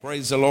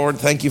Praise the Lord.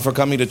 Thank you for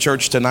coming to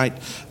church tonight.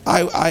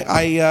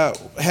 I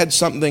had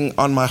something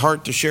on my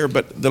heart to share,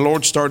 but the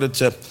Lord started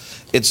to,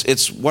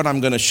 it's what I'm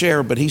going to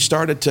share, but He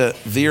started to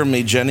veer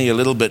me, Jenny, a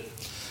little bit.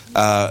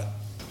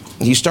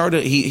 He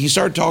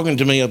started talking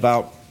to me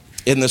about,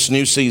 in this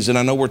new season,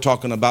 I know we're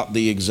talking about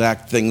the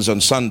exact things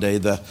on Sunday,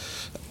 the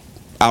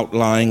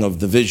outline of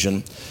the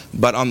vision,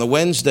 but on the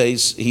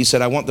Wednesdays, he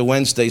said, I want the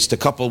Wednesdays to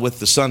couple with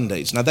the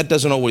Sundays. Now, that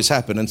doesn't always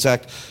happen. In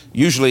fact,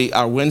 usually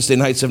our Wednesday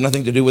nights have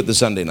nothing to do with the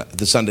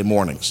Sunday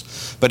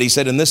mornings. But he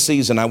said, in this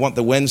season, I want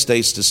the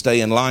Wednesdays to stay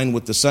in line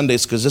with the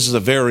Sundays because this is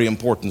a very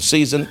important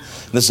season.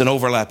 This is an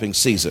overlapping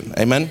season.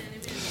 Amen?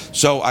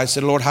 So I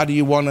said, Lord, how do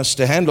you want us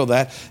to handle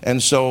that?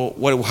 And so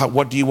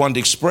what do you want to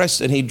express?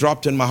 And He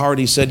dropped in my heart.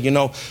 He said, you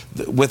know,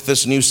 with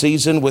this new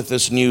season, with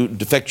this new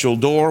effectual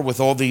door, with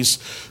all these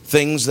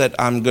things that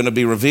I'm going to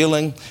be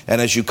revealing, and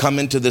as you come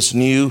into this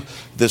new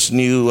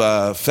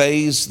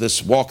phase,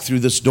 this walk through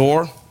this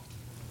door,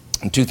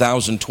 in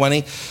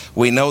 2020,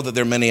 we know that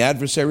there are many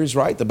adversaries,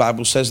 right? The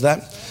Bible says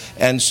that.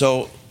 And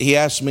so He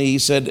asked me, He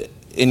said,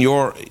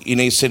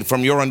 He said,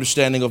 from your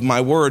understanding of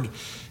my word,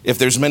 if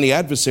there's many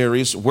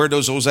adversaries, where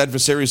does those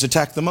adversaries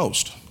attack the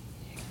most?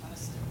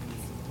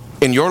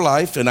 In your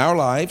life, in our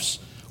lives,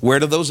 where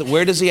does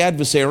the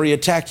adversary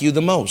attack you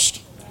the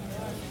most?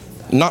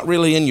 Not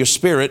really in your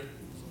spirit.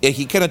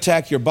 He can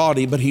attack your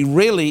body, but he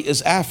really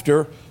is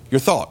after your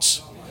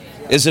thoughts.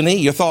 Isn't he?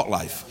 Your thought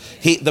life.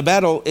 The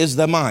battle is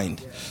the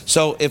mind.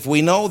 So if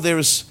we know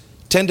there's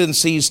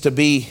tendencies to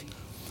be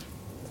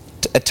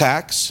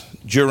attacks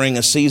during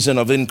a season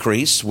of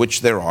increase,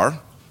 which there are,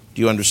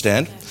 do you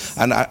understand? Yes.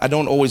 And I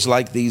don't always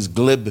like these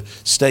glib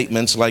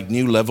statements like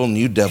new level,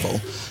 new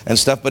devil and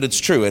stuff, but it's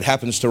true. It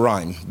happens to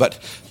rhyme, but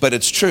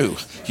it's true.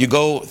 You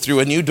go through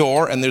a new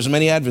door and there's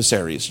many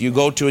adversaries. You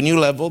go to a new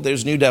level,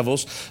 there's new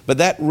devils. But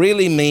that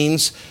really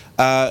means,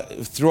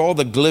 through all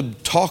the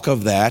glib talk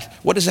of that,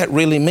 what does that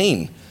really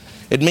mean?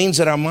 It means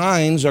that our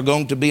minds are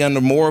going to be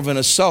under more of an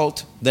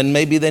assault than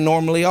maybe they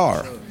normally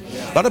are.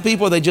 A lot of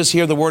people, they just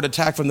hear the word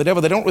attack from the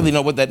devil. They don't really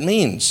know what that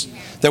means.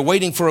 They're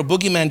waiting for a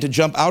boogeyman to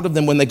jump out of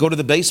them when they go to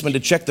the basement to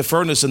check the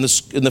furnace in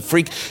the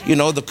freak,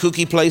 the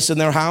kooky place in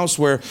their house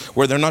where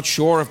they're not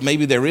sure if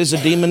maybe there is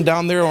a demon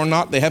down there or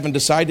not. They haven't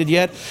decided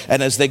yet.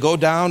 And as they go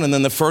down and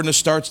then the furnace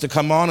starts to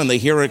come on and they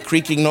hear a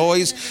creaking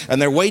noise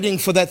and they're waiting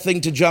for that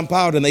thing to jump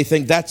out and they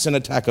think that's an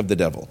attack of the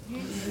devil.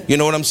 You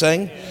know what I'm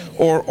saying?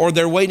 Or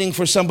they're waiting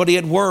for somebody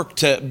at work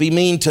to be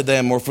mean to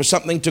them or for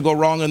something to go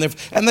wrong. And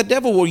the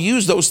devil will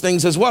use those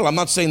things as well. I'm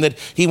not saying that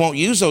he won't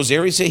use those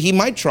areas. He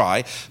might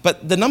try.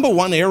 But the number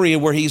one area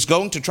where he's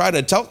going to try to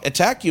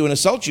attack you and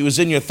assault you is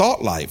in your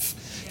thought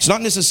life. It's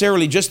not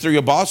necessarily just through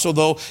your boss,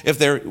 although if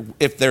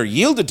they're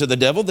yielded to the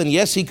devil, then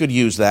yes, he could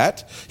use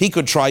that. He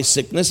could try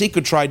sickness. He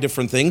could try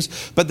different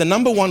things. But the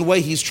number one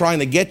way he's trying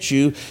to get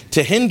you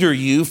to hinder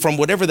you from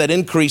whatever that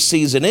increased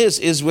season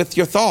is with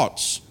your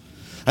thoughts.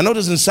 I know it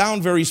doesn't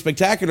sound very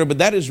spectacular, but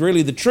that is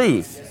really the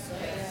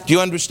truth. Do you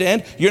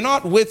understand? You're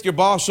not with your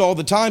boss all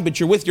the time, but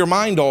you're with your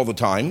mind all the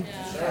time.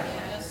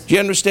 Do you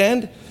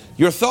understand?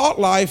 Your thought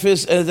life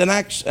is an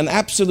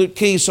absolute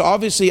key. So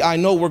obviously I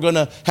know we're going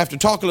to have to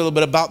talk a little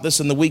bit about this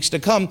in the weeks to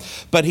come.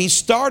 But he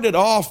started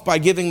off by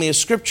giving me a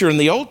scripture in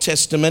the Old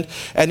Testament.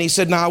 And he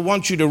said, now I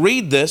want you to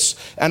read this.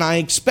 And I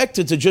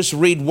expected to just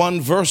read one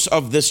verse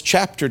of this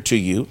chapter to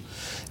you.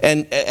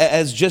 And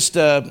as just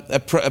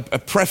a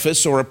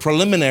preface or a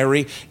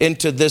preliminary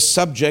into this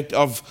subject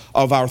of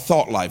our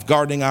thought life,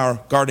 guarding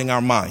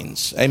our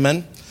minds.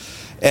 Amen?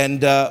 And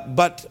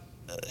but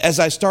as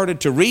I started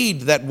to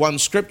read that one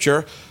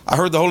scripture, I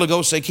heard the Holy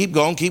Ghost say, keep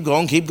going, keep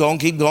going, keep going,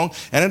 keep going.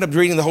 I ended up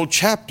reading the whole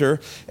chapter,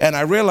 and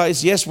I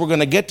realized, yes, we're going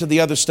to get to the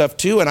other stuff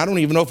too, and I don't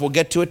even know if we'll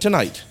get to it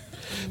tonight.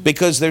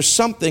 Because there's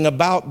something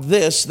about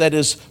this that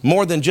is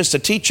more than just a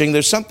teaching.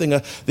 There's something,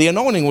 the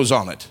anointing was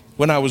on it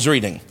when I was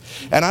reading.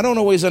 And I don't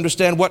always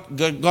understand what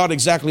God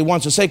exactly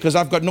wants to say because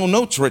I've got no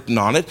notes written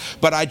on it.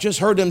 But I just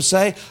heard Him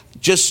say,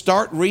 just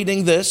start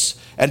reading this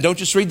and don't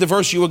just read the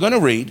verse you were going to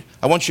read.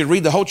 I want you to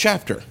read the whole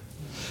chapter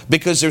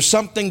because there's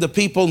something the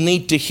people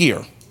need to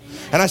hear.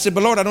 And I said,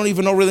 but Lord, I don't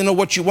even really know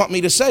what you want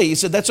me to say. He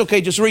said, that's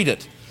okay, just read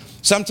it.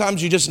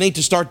 Sometimes you just need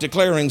to start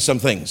declaring some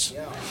things.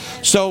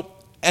 So,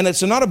 and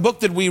it's not a book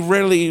that we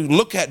really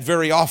look at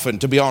very often,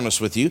 to be honest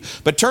with you.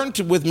 But turn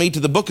with me to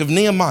the book of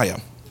Nehemiah.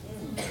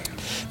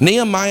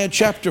 Nehemiah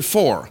chapter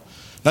 4.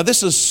 Now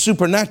this is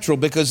supernatural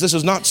because this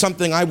is not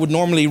something I would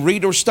normally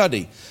read or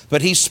study.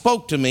 But he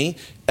spoke to me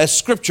a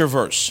scripture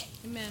verse.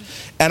 Amen.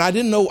 And I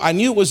didn't know, I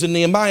knew it was in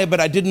Nehemiah,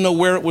 but I didn't know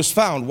where it was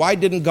found. Why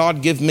didn't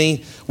God give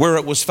me where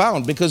it was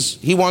found? Because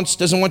He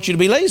doesn't want you to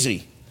be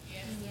lazy.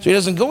 So He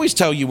doesn't always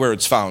tell you where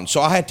it's found.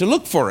 So I had to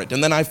look for it.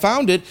 And then I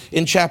found it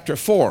in chapter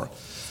 4.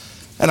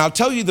 And I'll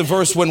tell you the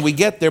verse when we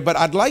get there, but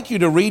I'd like you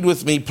to read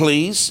with me,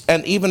 please.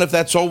 And even if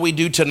that's all we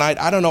do tonight,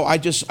 I don't know, I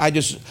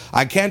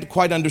can't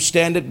quite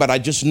understand it, but I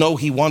just know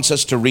He wants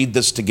us to read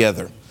this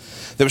together.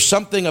 There's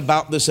something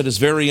about this that is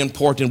very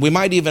important. We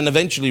might even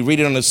eventually read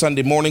it on a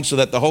Sunday morning so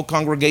that the whole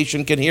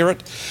congregation can hear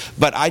it.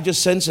 But I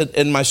just sense it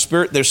in my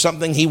spirit. There's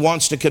something he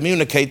wants to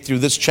communicate through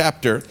this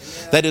chapter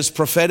that is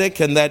prophetic,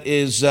 and that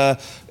is,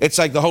 it's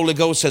like the Holy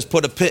Ghost has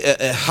put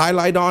a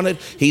highlight on it.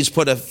 He's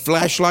put a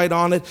flashlight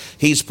on it.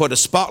 He's put a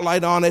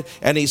spotlight on it.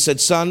 And he said,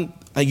 son,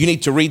 you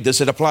need to read this.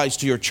 It applies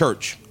to your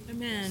church.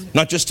 Amen.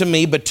 Not just to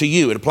me, but to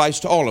you. It applies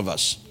to all of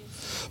us.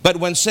 But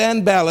when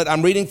Sanballat,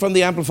 I'm reading from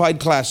the Amplified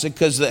Classic,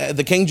 because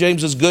the King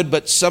James is good,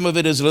 but some of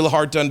it is a little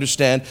hard to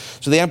understand.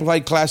 So the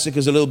Amplified Classic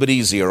is a little bit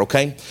easier,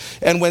 okay?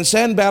 And when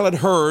Sanballat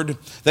heard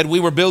that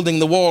we were building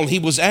the wall, he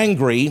was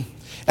angry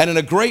and in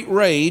a great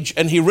rage,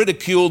 and he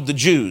ridiculed the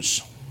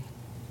Jews.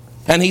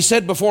 And he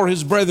said before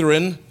his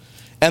brethren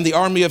and the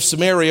army of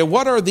Samaria,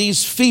 what are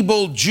these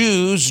feeble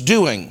Jews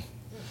doing?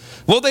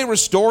 Will they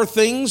restore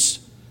things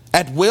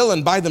at will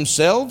and by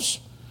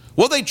themselves?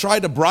 Will they try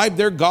to bribe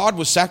their God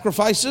with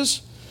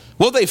sacrifices?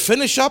 Will they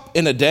finish up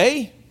in a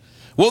day?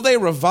 Will they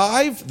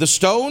revive the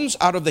stones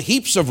out of the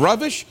heaps of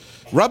rubbish,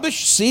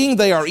 seeing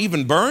they are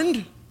even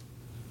burned?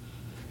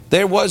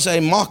 There was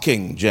a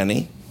mocking,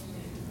 Jenny.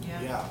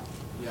 Yeah.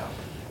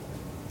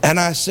 And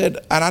I said,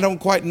 and I don't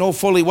quite know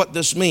fully what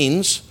this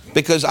means,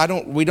 because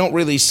we don't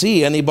really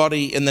see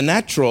anybody in the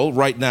natural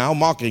right now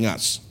mocking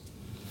us.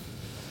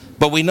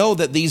 But we know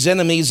that these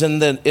enemies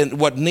in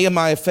what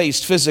Nehemiah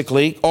faced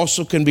physically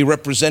also can be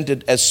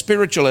represented as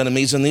spiritual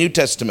enemies in the New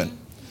Testament.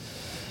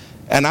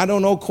 And I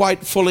don't know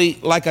quite fully,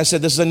 like I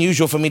said, this is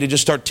unusual for me to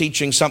just start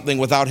teaching something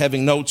without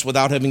having notes,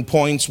 without having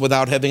points,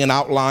 without having an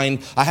outline.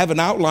 I have an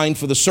outline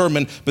for the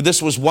sermon, but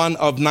this was one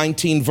of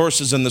 19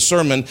 verses in the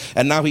sermon.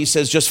 And now he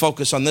says, just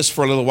focus on this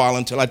for a little while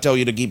until I tell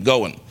you to keep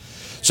going.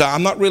 So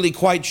I'm not really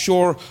quite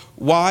sure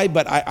why,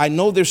 but I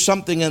know there's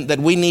something that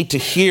we need to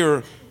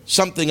hear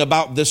something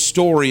about this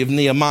story of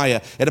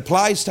Nehemiah. It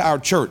applies to our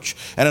church,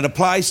 and it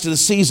applies to the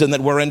season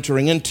that we're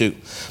entering into.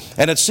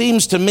 And it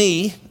seems to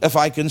me, if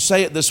I can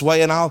say it this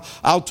way, and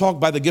I'll talk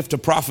by the gift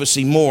of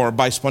prophecy more,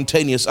 by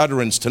spontaneous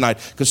utterance tonight,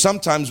 because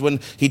sometimes when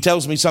he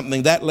tells me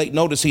something that late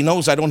notice, he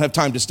knows I don't have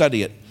time to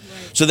study it.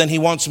 So then he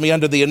wants me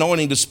under the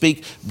anointing to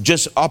speak,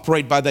 just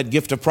operate by that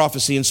gift of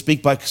prophecy and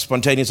speak by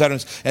spontaneous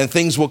utterance, and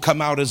things will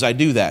come out as I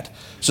do that.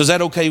 So is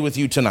that okay with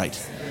you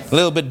tonight? A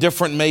little bit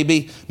different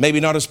maybe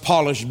not as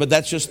polished, but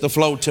that's just the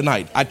flow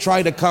tonight. I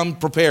try to come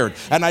prepared,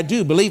 and I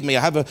do, believe me.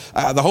 I have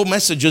the whole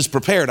message is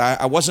prepared.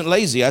 I wasn't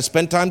lazy. I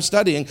spent time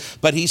studying,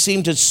 but he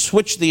seemed to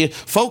switch the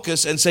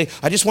focus and say,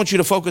 I just want you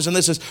to focus on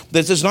this.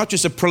 This is not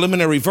just a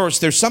preliminary verse.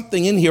 There's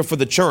something in here for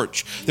the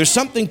church. There's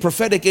something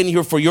prophetic in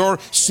here for your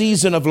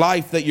season of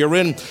life that you're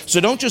in.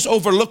 So don't just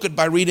overlook it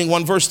by reading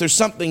one verse. There's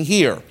something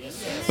here.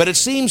 But it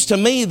seems to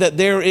me that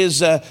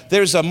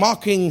there's a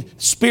mocking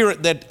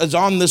spirit that is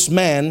on this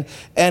man,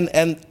 and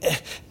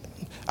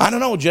I don't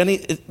know,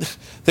 Jenny.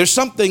 There's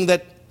something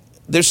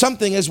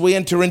as we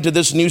enter into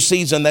this new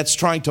season that's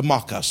trying to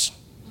mock us.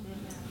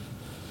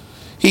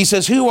 He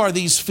says, "Who are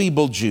these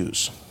feeble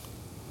Jews?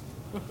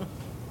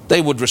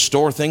 They would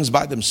restore things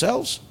by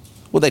themselves.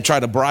 Will they try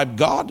to bribe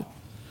God?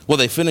 Will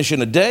they finish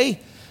in a day?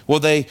 Will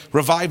they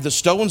revive the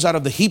stones out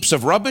of the heaps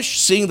of rubbish,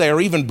 seeing they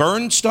are even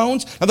burned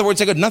stones?" In other words,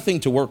 they've got nothing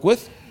to work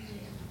with.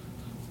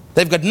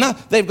 They've got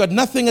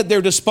nothing at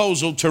their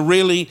disposal to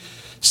really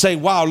say,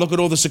 wow, look at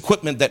all this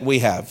equipment that we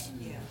have.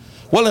 Yeah.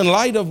 Well, in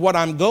light of what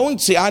I'm going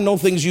to see, I know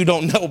things you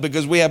don't know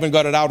because we haven't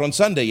got it out on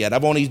Sunday yet.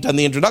 I've only done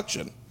the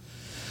introduction.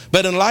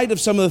 But in light of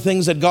some of the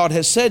things that God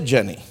has said,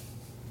 Jenny,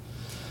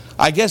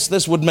 I guess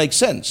this would make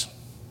sense.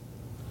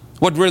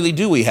 What really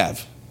do we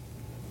have?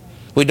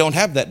 We don't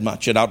have that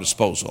much at our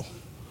disposal.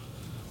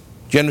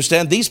 Do you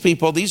understand? These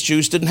people, these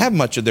Jews, didn't have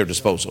much at their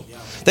disposal.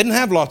 They didn't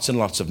have lots and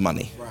lots of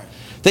money.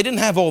 They didn't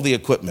have all the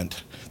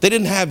equipment. They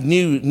didn't have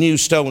new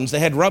stones. They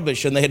had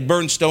rubbish, and they had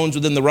burned stones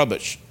within the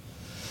rubbish.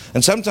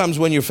 And sometimes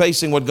when you're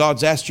facing what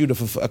God's asked you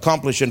to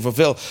accomplish and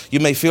fulfill, you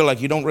may feel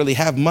like you don't really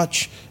have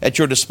much at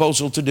your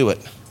disposal to do it.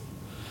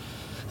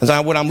 And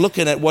so when I'm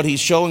looking at what he's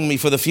showing me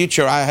for the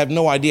future, I have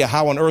no idea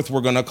how on earth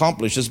we're going to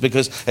accomplish this,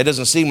 because it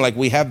doesn't seem like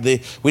we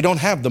don't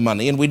have the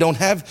money, and we don't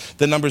have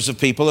the numbers of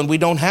people, and we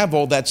don't have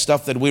all that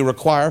stuff that we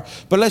require.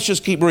 But let's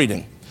just keep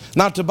reading.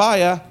 Now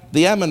Tobiah,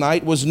 the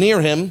Ammonite, was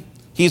near him.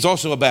 He's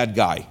also a bad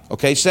guy.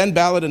 Okay,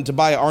 Sanballat and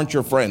Tobiah aren't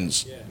your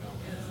friends.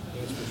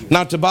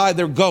 Now Tobiah,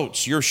 they're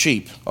goats, you're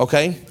sheep.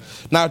 Okay.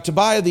 Now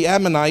Tobiah the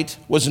Ammonite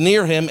was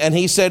near him, and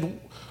he said,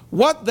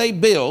 what they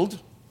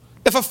build,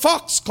 if a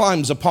fox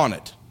climbs upon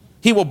it,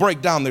 he will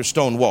break down their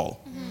stone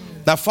wall.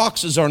 Now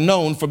foxes are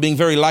known for being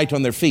very light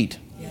on their feet.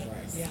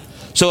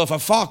 So if a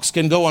fox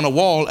can go on a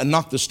wall and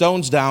knock the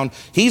stones down,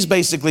 he's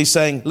basically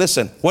saying,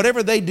 listen,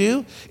 whatever they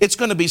do, it's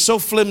going to be so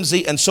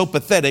flimsy and so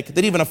pathetic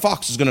that even a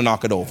fox is going to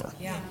knock it over.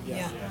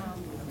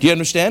 Do you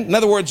understand? In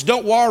other words,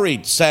 don't worry,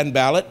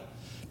 Sanballat.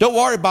 Don't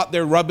worry about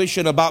their rubbish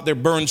and about their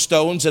burned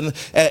stones.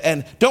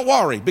 And don't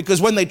worry,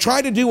 because when they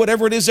try to do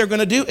whatever it is they're going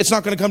to do, it's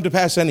not going to come to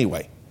pass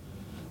anyway.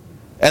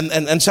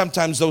 And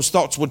sometimes those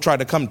thoughts would try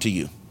to come to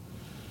you.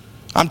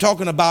 I'm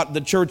talking about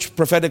the church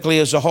prophetically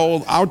as a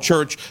whole, our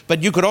church,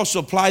 but you could also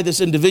apply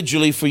this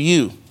individually for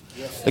you.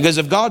 Because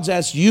if God's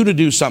asked you to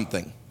do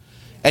something,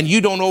 and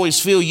you don't always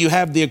feel you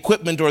have the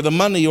equipment or the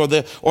money or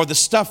the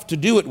stuff to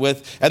do it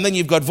with, and then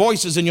you've got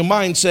voices in your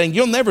mind saying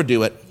you'll never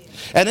do it.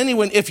 And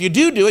anyway, if you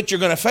do it, you're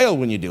going to fail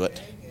when you do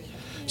it.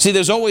 See,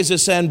 there's always a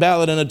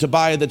Sanballat and a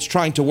Tobiah that's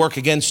trying to work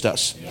against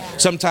us.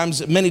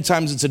 Many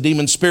times it's a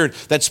demon spirit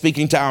that's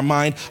speaking to our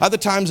mind. Other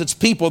times it's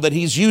people that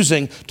he's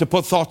using to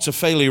put thoughts of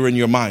failure in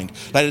your mind,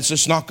 that it's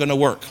just not going to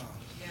work.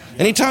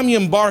 Anytime you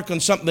embark on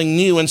something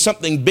new and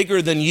something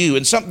bigger than you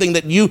and something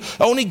that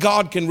only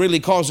God can really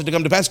cause it to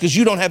come to pass because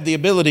you don't have the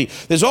ability,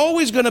 there's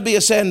always going to be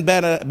a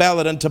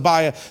Sanballat and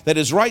Tobiah that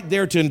is right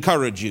there to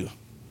encourage you.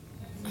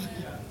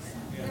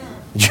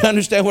 Do you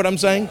understand what I'm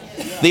saying?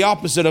 The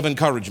opposite of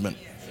encouragement.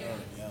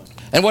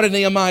 And what did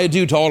Nehemiah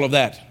do to all of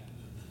that?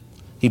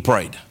 He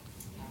prayed.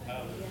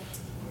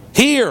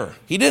 Here,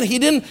 he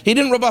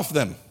didn't rebuff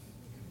them.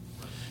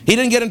 He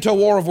didn't get into a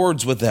war of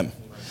words with them.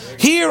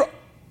 Hear,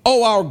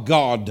 O our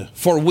God,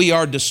 for we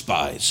are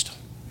despised.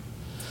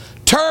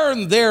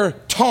 Turn their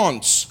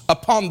taunts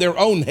upon their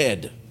own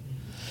head,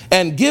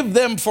 and give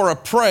them for a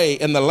prey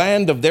in the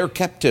land of their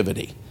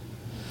captivity.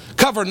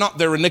 Cover not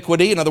their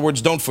iniquity. In other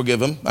words, don't forgive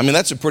them. I mean,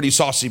 that's a pretty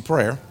saucy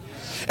prayer.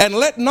 And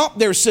let not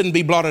their sin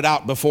be blotted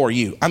out before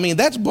you. I mean,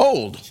 that's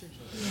bold.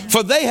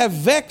 For they have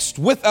vexed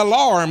with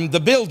alarm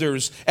the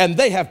builders, and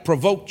they have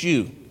provoked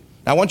you.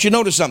 Now, I want you to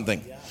notice something.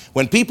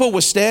 When people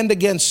will stand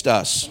against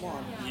us,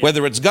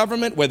 whether it's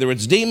government, whether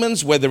it's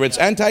demons, whether it's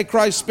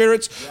antichrist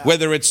spirits,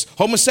 whether it's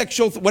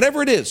homosexual,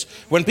 whatever it is,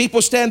 when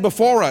people stand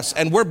before us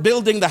and we're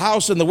building the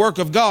house and the work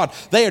of God,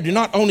 they do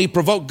not only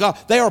provoke God,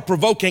 they are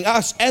provoking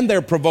us and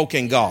they're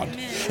provoking God.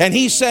 And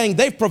he's saying,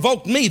 they've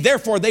provoked me,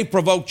 therefore they've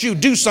provoked you.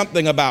 Do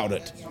something about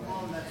it.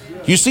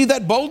 You see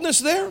that boldness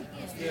there?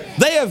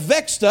 They have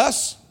vexed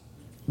us,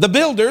 the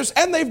builders,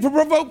 and they've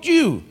provoked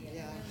you.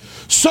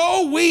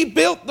 So we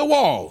built the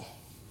wall.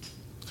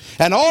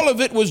 And all of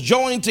it was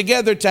joined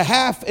together to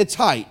half its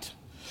height.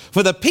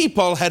 For the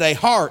people had a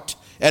heart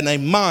and a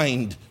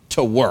mind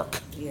to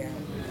work.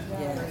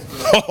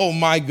 Oh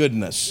my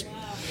goodness.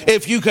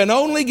 If you can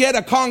only get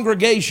a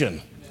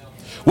congregation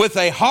with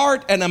a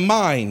heart and a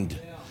mind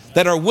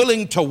that are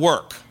willing to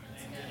work,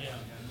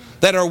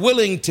 that are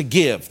willing to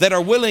give, that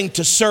are willing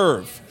to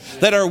serve,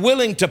 that are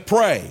willing to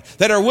pray,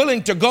 that are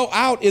willing to go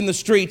out in the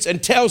streets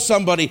and tell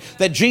somebody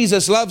that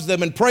Jesus loves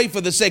them and pray for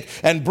the sick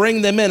and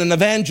bring them in and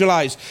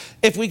evangelize.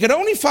 If we could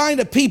only find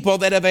a people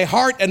that have a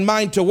heart and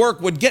mind to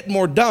work, would get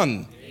more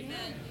done.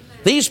 Amen.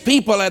 These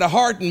people had a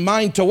heart and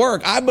mind to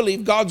work. I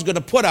believe God's going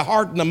to put a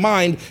heart and a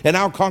mind in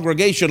our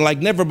congregation like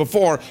never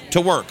before to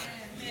work.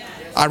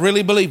 I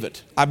really believe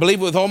it. I believe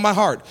it with all my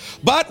heart.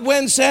 But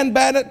when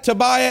Sanballat,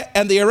 Tobiah,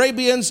 and the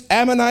Arabians,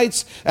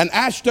 Ammonites, and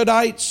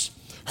Ashdodites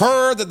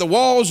heard that the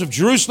walls of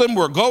Jerusalem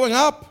were going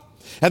up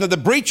and that the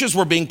breaches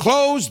were being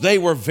closed, they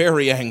were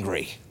very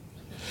angry.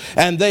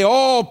 And they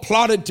all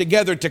plotted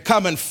together to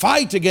come and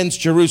fight against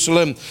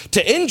Jerusalem,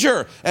 to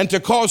injure and to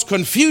cause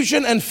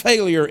confusion and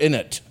failure in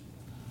it.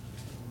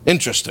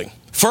 Interesting.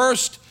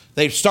 First,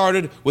 they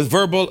started with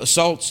verbal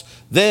assaults.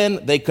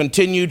 Then they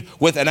continued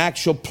with an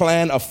actual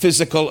plan of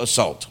physical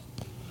assault.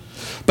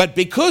 But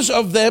because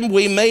of them,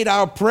 we made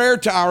our prayer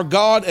to our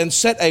God and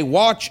set a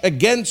watch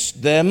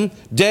against them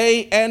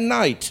day and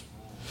night.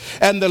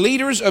 And the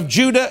leaders of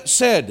Judah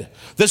said,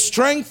 the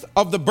strength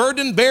of the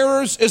burden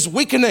bearers is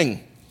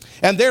weakening,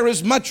 and there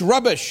is much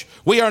rubbish.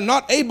 We are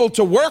not able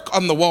to work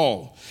on the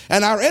wall.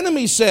 And our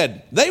enemies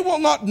said, they will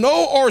not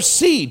know or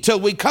see till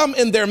we come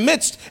in their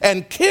midst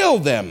and kill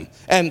them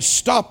and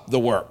stop the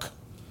work.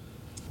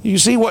 You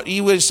see what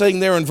he was saying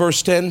there in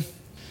verse 10?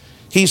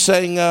 He's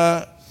saying,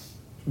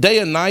 day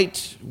and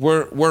night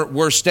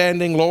we're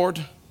standing,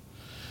 Lord.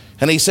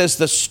 And he says,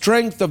 the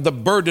strength of the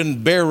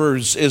burden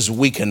bearers is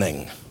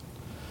weakening.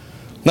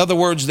 In other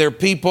words, they're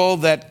people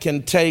that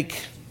can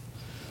take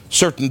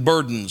certain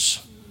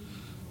burdens.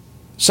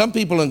 Some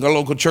people in the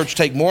local church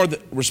take more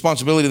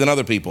responsibility than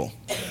other people.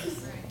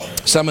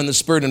 Some in the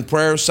spirit and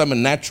prayer, some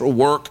in natural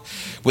work,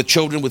 with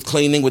children, with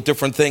cleaning, with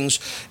different things.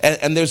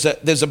 And there's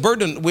a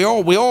burden. We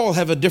all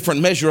have a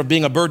different measure of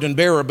being a burden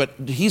bearer. But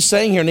he's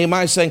saying here,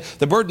 Nehemiah is saying,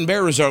 the burden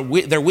bearers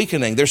they're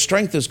weakening. Their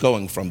strength is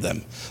going from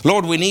them.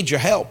 Lord, we need your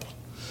help.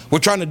 We're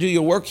trying to do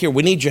your work here.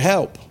 We need your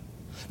help.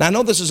 Now, I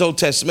know this is Old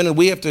Testament, and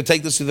we have to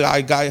take this through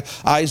the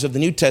eyes of the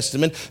New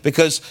Testament,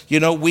 because,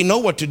 we know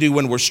what to do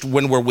when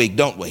we're weak,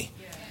 don't we?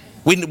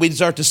 We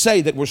start to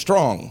say that we're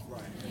strong.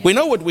 We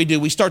know what we do.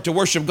 We start to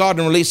worship God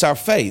and release our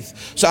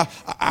faith. So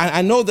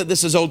I know that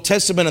this is Old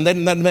Testament, and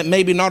then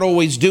maybe not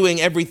always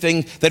doing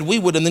everything that we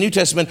would in the New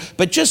Testament,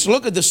 but just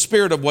look at the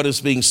spirit of what is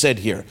being said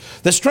here.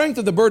 The strength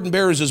of the burden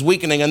bearers is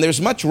weakening, and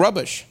there's much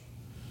rubbish.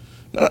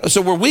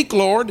 So we're weak,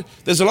 Lord.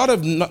 There's a lot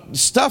of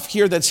stuff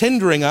here that's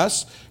hindering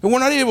us, and we're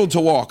not able to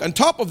walk. On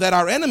top of that,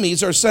 our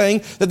enemies are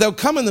saying that they'll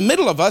come in the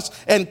middle of us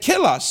and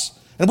kill us,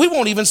 and we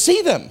won't even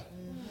see them.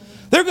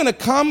 They're going to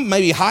come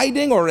maybe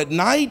hiding or at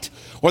night,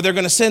 or they're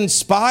going to send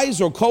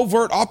spies or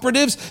covert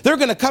operatives. They're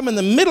going to come in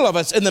the middle of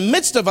us, in the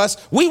midst of us.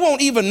 We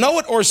won't even know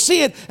it or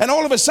see it, and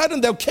all of a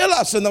sudden they'll kill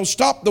us and they'll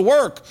stop the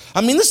work.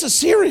 I mean, this is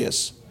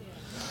serious.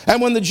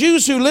 And when the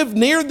Jews who lived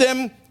near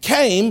them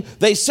came,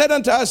 they said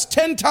unto us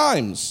 10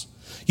 times,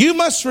 you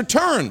must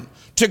return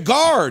to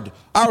guard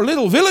our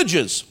little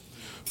villages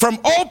from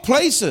all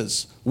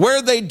places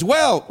where they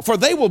dwell, for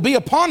they will be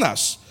upon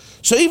us.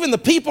 So even the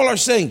people are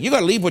saying, you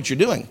got to leave what you're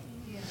doing.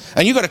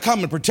 And you got to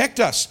come and protect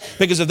us,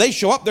 because if they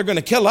show up, they're going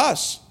to kill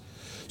us.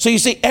 So you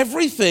see,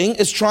 everything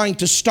is trying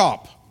to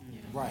stop.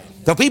 Right.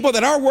 The people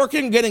that are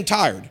working are getting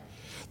tired.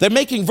 They're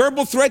making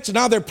verbal threats, and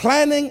now they're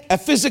planning a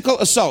physical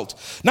assault.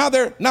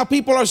 Now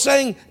people are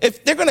saying,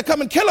 if they're going to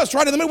come and kill us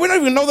right in the middle, we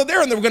don't even know that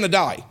they're and they're going to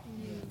die.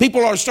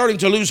 People are starting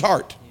to lose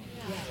heart.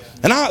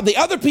 And now the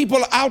other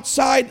people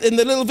outside in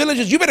the little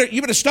villages, you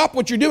better stop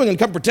what you're doing and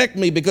come protect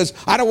me, because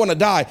I don't want to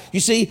die. You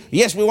see,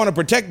 yes, we want to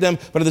protect them,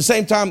 but at the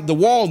same time, the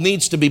wall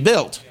needs to be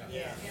built.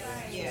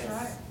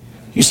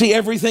 You see,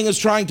 everything is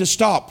trying to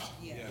stop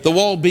the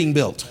wall being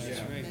built.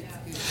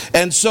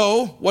 And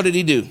so, what did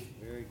he do?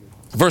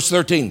 Verse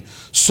 13.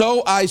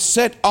 So I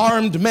set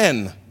armed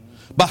men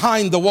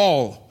behind the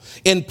wall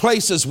in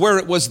places where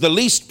it was the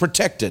least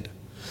protected.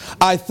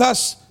 I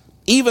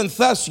even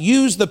thus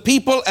used the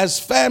people as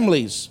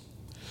families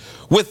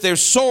with their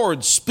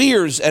swords,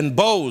 spears, and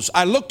bows.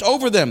 I looked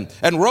over them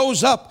and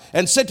rose up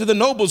and said to the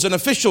nobles and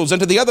officials and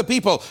to the other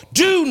people,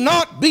 do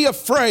not be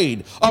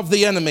afraid of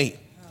the enemy.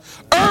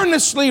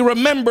 Earnestly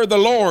remember the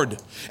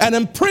Lord and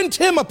imprint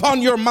him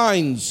upon your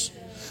minds,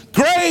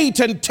 great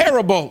and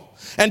terrible,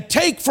 and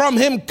take from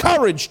him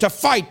courage to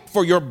fight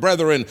for your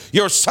brethren,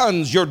 your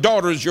sons, your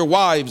daughters, your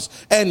wives,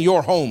 and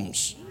your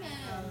homes.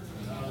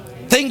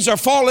 Things are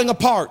falling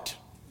apart.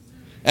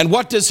 And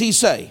what does he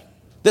say?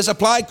 This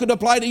could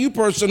apply to you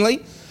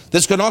personally.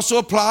 This can also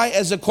apply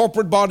as a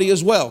corporate body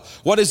as well.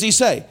 What does he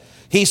say?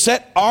 He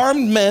set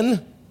armed men.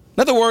 In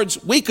other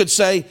words, we could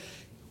say,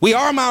 we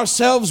arm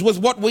ourselves with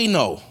what we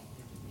know.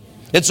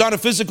 It's not a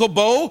physical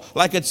bow,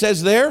 like it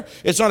says there.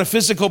 It's not a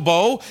physical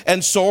bow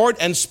and sword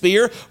and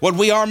spear. When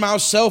we arm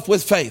ourselves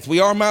with faith, we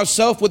arm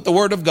ourselves with the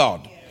Word of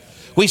God.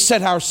 We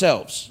set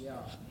ourselves.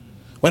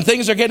 When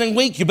things are getting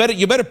weak, you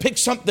better pick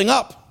something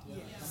up,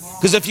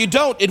 because if you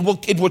don't, it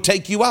will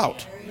take you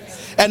out.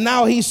 And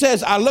now he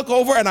says, I look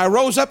over and I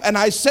rose up and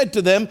I said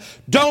to them,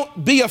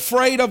 don't be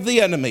afraid of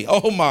the enemy.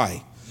 Oh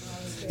my.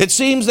 It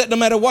seems that no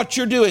matter what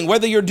you're doing,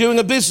 whether you're doing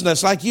a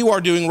business like you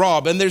are doing,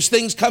 Rob, and there's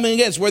things coming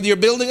against, whether you're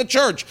building a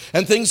church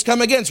and things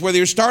come against, whether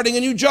you're starting a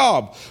new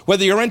job,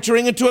 whether you're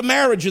entering into a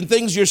marriage and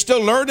things, you're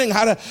still learning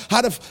how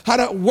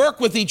to work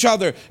with each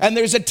other, and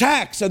there's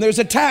attacks and there's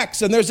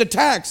attacks and there's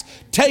attacks.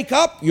 Take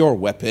up your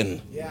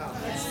weapon. Yeah.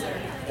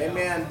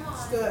 Amen.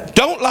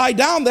 Don't lie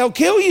down, they'll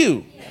kill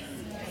you.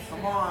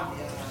 Come on.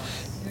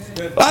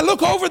 I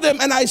look over them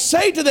and I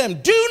say to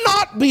them, do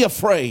not be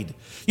afraid.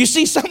 You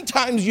see,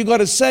 sometimes you got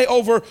to say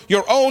over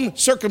your own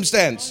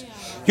circumstance,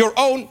 your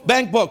own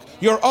bank book,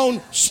 your own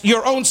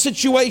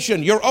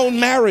situation, your own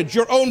marriage,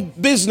 your own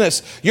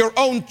business, your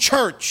own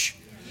church.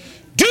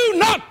 Do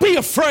not be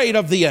afraid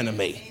of the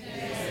enemy.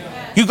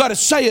 You got to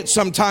say it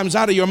sometimes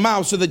out of your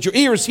mouth so that your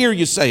ears hear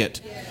you say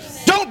it.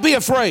 Don't be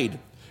afraid.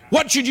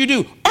 What should you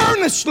do?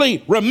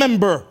 Earnestly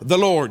remember the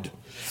Lord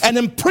and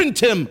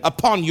imprint him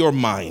upon your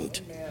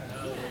mind.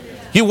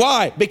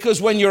 Why?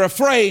 Because when you're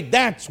afraid,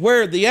 that's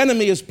where the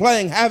enemy is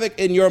playing havoc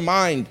in your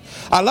mind.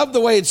 I love the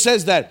way it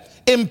says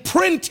that.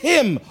 Imprint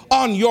him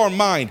on your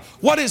mind.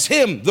 What is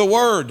him? The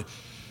Word.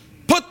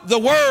 Put the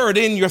Word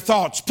in your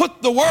thoughts.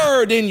 Put the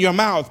Word in your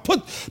mouth.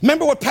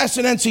 Remember what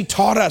Pastor Nancy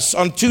taught us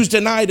on Tuesday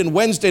night and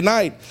Wednesday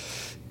night.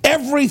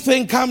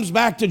 Everything comes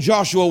back to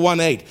Joshua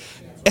 1:8.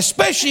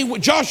 Especially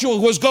when Joshua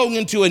was going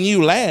into a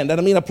new land.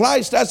 And I mean,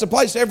 applies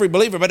to every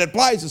believer, but it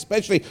applies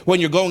especially when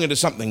you're going into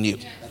something new.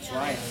 That's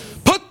right.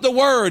 Put the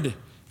Word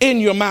in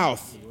your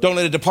mouth. Don't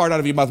let it depart out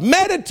of your mouth.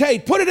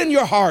 Meditate. Put it in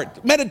your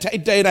heart.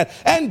 Meditate day and night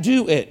and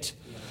do it.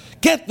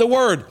 Get the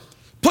Word.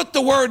 Put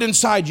the Word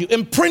inside you.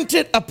 Imprint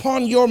it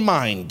upon your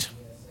mind.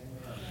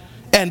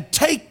 And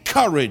take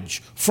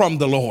courage from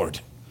the Lord.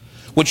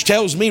 Which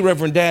tells me,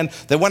 Reverend Dan,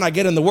 that when I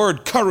get in the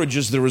Word, courage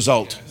is the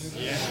result.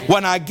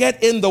 When I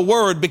get in the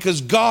Word,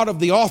 because God, of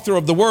the author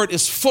of the Word,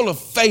 is full of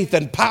faith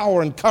and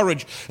power and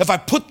courage. If I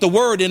put the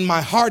Word in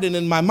my heart and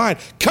in my mind,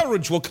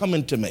 courage will come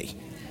into me.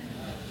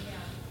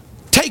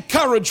 Take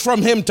courage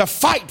from him to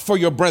fight for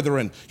your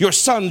brethren, your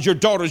sons, your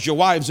daughters, your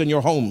wives, and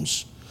your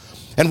homes.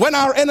 And when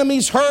our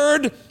enemies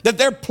heard that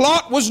their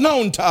plot was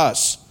known to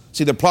us,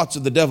 see, the plots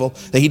of the devil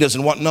that he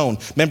doesn't want known.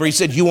 Remember, he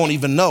said, you won't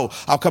even know.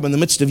 I'll come in the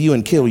midst of you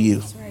and kill you.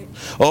 That's right.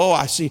 Oh,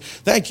 I see.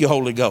 Thank you,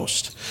 Holy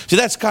Ghost. See,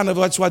 that's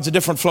why it's a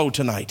different flow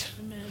tonight.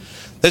 Amen.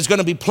 There's going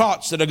to be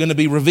plots that are going to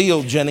be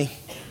revealed, Jenny.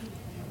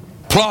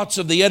 Plots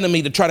of the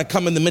enemy to try to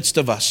come in the midst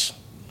of us.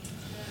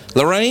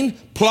 Lorraine,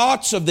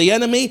 plots of the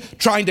enemy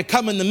trying to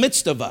come in the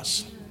midst of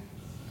us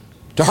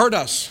to hurt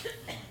us.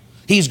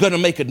 He's going to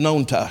make it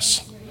known to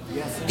us.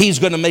 He's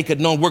going to make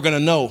it known. We're going to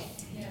know.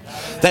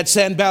 That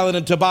Sanballat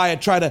and Tobiah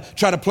try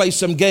to play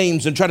some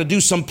games and try to do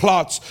some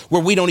plots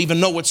where we don't even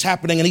know what's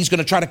happening, and he's going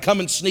to try to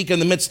come and sneak in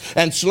the midst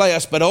and slay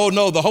us. But oh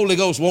no, the Holy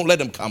Ghost won't let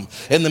him come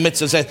in the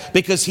midst of that,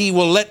 because he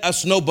will let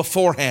us know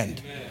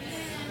beforehand.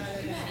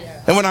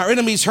 And when our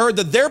enemies heard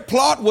that their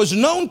plot was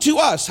known to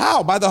us,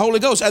 how? By the Holy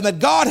Ghost, and that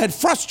God had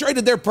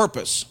frustrated their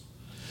purpose.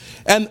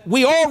 And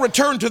we all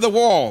returned to the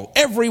wall,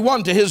 every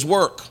one to his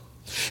work.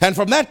 And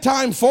from that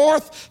time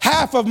forth,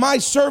 half of my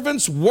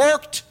servants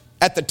worked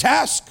at the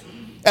task,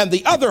 and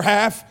the other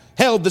half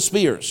held the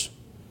spears,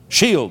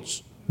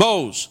 shields,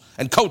 bows,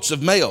 and coats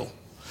of mail.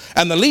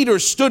 And the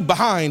leaders stood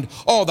behind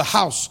all the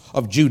house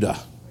of Judah.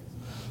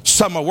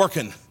 Some are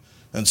working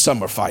and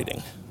some are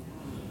fighting.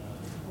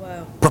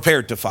 Wow.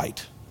 Prepared to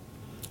fight.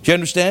 Do you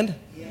understand?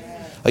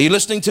 Yeah. Are you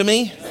listening to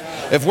me?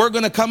 Yeah. If we're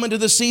going to come into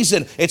the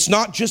season, it's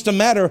not just a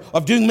matter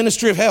of doing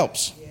ministry of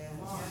helps. Yeah.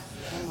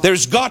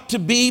 There's got to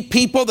be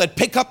people that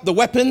pick up the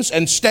weapons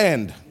and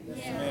stand.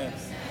 Yeah.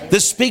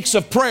 This speaks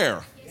of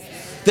prayer.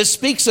 This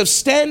speaks of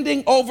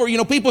standing over,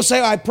 people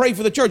say, I pray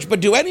for the church. But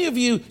do any of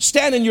you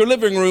stand in your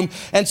living room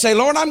and say,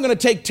 Lord, I'm going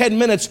to take 10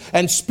 minutes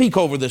and speak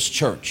over this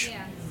church?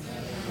 Yeah.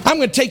 I'm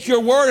going to take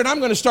your word and I'm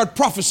going to start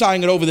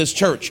prophesying it over this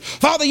church.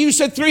 Father, you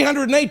said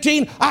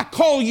 318. I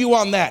call you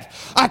on that.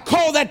 I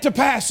call that to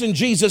pass in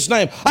Jesus'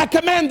 name. I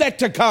command that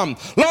to come.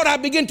 Lord, I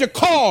begin to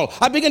call.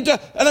 And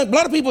a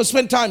lot of people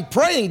spend time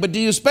praying, but do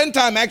you spend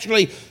time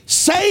actually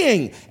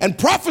saying and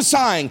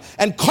prophesying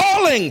and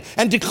calling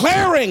and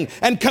declaring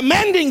and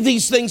commanding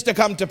these things to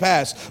come to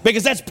pass?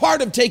 Because that's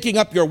part of taking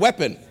up your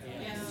weapon.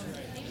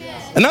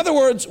 In other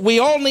words, we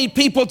all need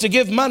people to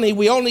give money.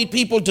 We all need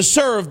people to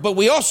serve, but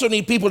we also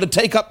need people to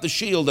take up the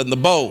shield and the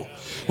bow.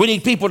 We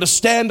need people to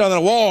stand on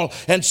a wall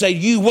and say,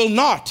 you will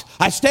not.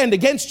 I stand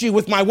against you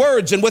with my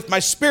words and with my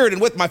spirit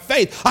and with my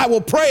faith. I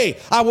will pray.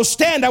 I will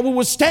stand. I will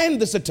withstand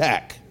this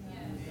attack.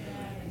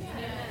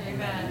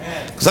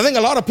 Because I think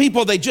a lot of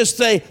people, they just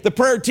say the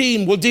prayer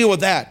team will deal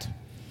with that.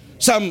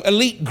 Some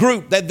elite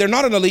group, that they're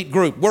not an elite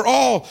group. We're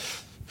all,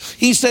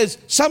 he says,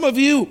 some of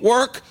you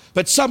work,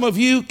 but some of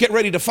you get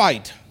ready to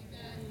fight.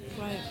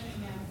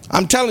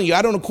 I'm telling you,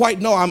 I don't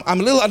quite know. I'm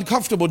a little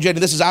uncomfortable, Jenny.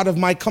 This is out of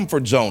my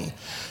comfort zone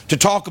to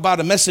talk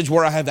about a message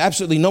where I have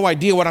absolutely no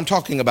idea what I'm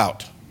talking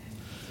about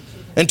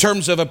in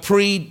terms of a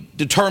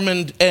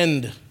predetermined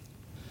end.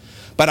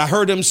 But I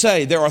heard him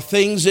say, there are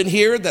things in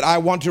here that I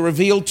want to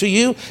reveal to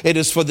you. It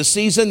is for the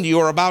season you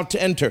are about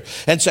to enter.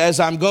 And so as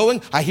I'm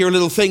going, I hear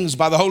little things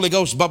by the Holy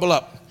Ghost bubble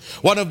up.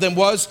 One of them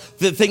was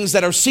the things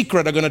that are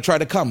secret are going to try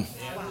to come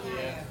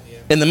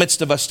in the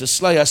midst of us to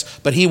slay us,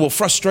 but he will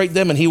frustrate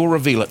them and he will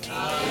reveal it.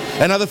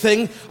 Another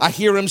thing I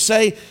hear him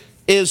say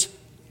is,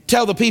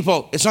 tell the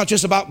people it's not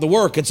just about the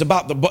work, it's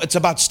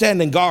about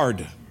standing guard.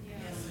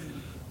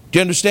 Do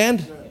you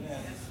understand?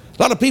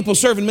 A lot of people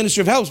serve in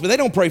ministry of helps, but they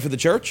don't pray for the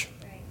church.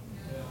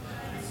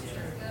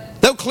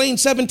 They'll clean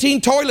 17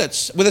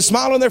 toilets with a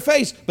smile on their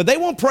face, but they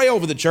won't pray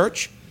over the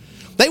church.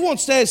 They won't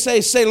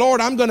say,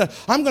 Lord, I'm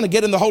gonna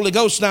get in the Holy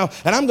Ghost now,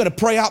 and I'm gonna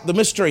pray out the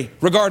mystery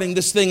regarding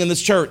this thing in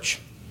this church.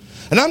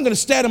 And I'm going to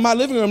stand in my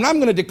living room and I'm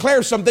going to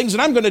declare some things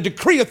and I'm going to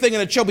decree a thing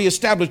and it shall be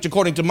established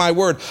according to my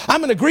word.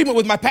 I'm in agreement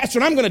with my pastor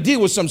and I'm going to deal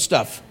with some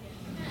stuff.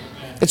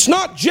 It's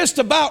not just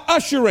about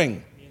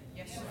ushering.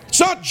 It's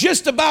not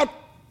just about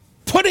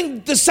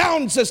putting the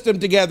sound system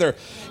together.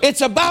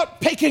 It's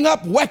about picking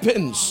up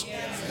weapons.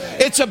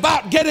 It's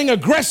about getting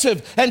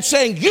aggressive and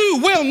saying, you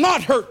will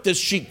not hurt this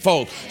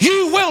sheepfold.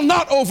 You will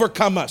not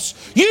overcome us.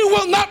 You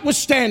will not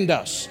withstand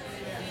us.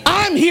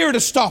 I'm here to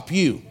stop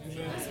you.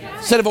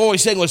 Instead of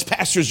always saying, well, it's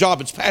pastor's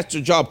job, it's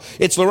pastor's job,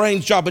 it's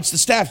Lorraine's job, it's the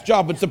staff's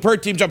job, it's the prayer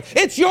team's job.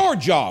 It's your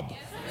job.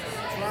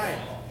 That's right.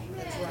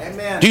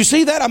 Amen. Do you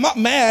see that? I'm not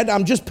mad,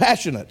 I'm just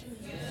passionate.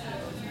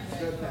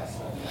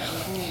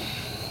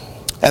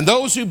 And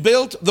those who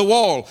built the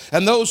wall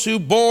and those who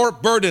bore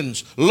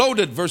burdens,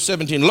 loaded, verse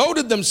 17,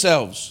 loaded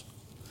themselves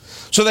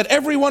so that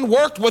everyone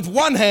worked with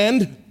one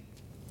hand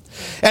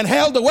and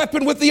held a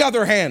weapon with the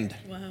other hand.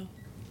 Wow.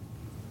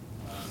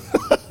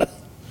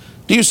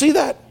 Do you see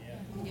that?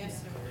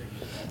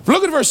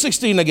 Look at verse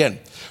 16 again.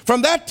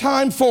 From that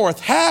time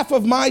forth, half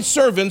of my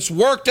servants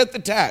worked at the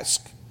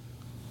task,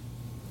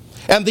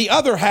 and the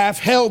other half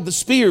held the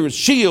spears,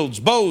 shields,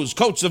 bows,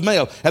 coats of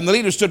mail, and the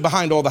leaders stood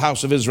behind all the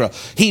house of Israel.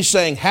 He's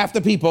saying half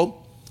the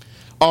people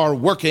are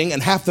working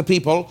and half the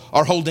people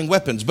are holding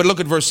weapons. But look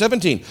at verse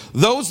 17.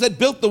 Those that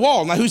built the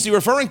wall. Now who's he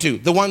referring to?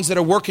 The ones that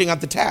are working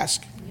at the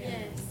task.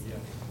 Yes.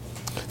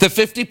 The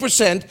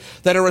 50%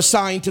 that are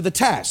assigned to the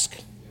task.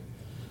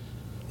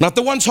 Not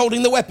the ones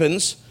holding the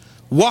weapons,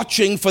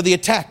 watching for the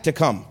attack to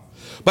come,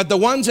 but the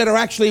ones that are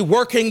actually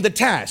working the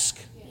task.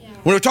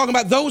 We're talking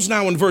about those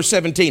now in verse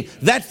 17.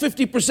 That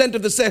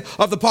 50%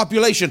 of the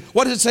population.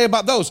 What does it say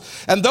about those?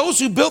 And those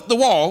who built the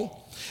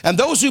wall and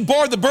those who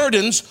bore the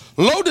burdens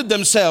loaded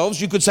themselves,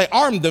 you could say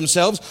armed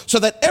themselves, so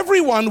that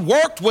everyone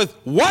worked with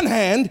one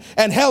hand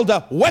and held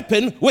a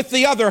weapon with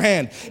the other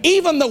hand.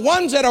 Even the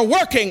ones that are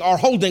working are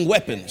holding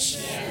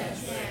weapons.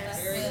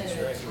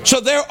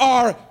 So there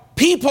are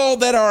people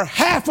that are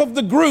half of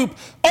the group,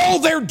 all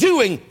they're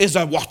doing is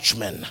a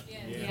watchman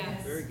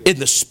in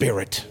the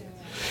spirit.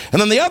 And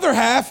then the other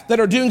half that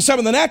are doing some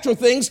of the natural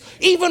things,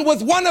 even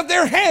with one of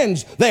their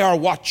hands, they are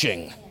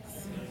watching,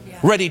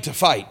 ready to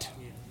fight.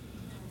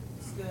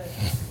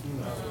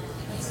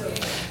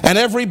 And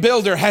every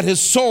builder had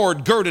his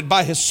sword girded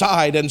by his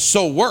side, and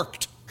so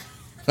worked.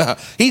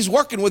 He's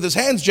working with his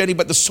hands, Jenny,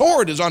 but the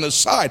sword is on his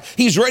side.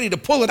 He's ready to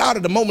pull it out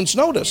at a moment's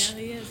notice. Yeah,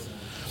 he is.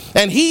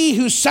 And he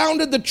who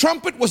sounded the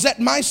trumpet was at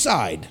my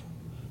side.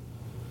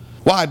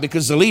 Why?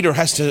 Because the leader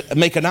has to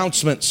make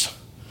announcements.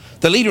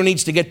 The leader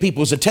needs to get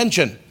people's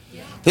attention.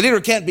 The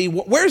leader can't be,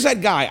 where's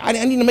that guy? I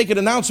need to make an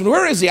announcement.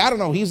 Where is he? I don't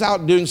know. He's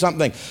out doing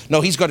something.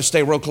 No, he's got to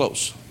stay real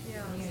close.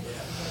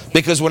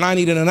 Because when I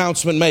need an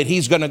announcement made,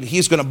 he's going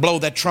to blow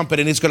that trumpet,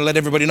 and he's going to let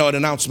everybody know an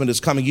announcement is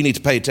coming. You need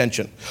to pay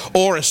attention.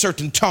 Or a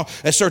certain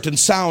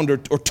sound or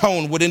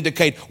tone would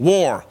indicate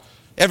war.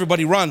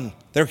 Everybody run.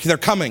 They're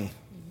coming.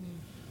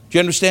 Do you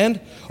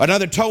understand?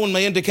 Another tone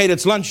may indicate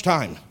it's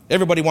lunchtime.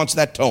 Everybody wants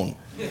that tone.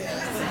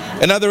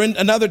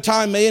 Another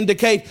time may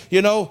indicate,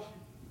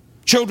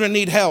 children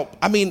need help.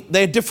 I mean,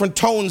 they had different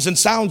tones and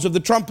sounds of the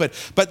trumpet.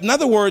 But in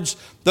other words,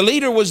 the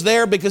leader was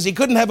there because he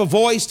couldn't have a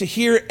voice to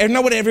hear, and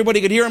nobody,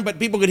 everybody could hear him, but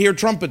people could hear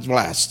trumpet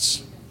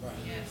blasts.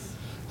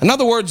 In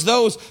other words,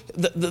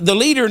 the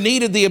leader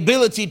needed the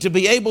ability to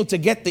be able to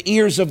get the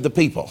ears of the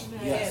people.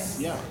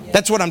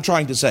 That's what I'm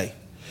trying to say.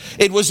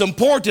 It was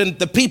important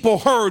the people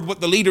heard what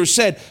the leader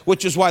said,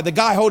 which is why the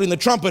guy holding the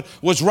trumpet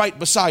was right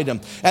beside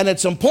him. And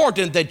it's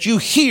important that you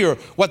hear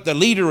what the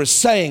leader is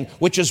saying,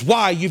 which is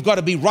why you've got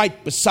to be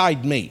right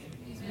beside me.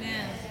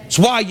 Amen. It's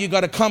why you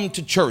got to come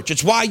to church.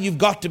 It's why you've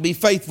got to be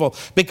faithful.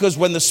 Because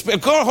when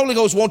the Holy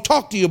Ghost won't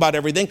talk to you about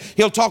everything,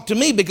 he'll talk to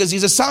me because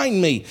he's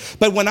assigned me.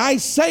 But when I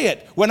say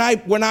it, when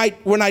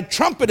I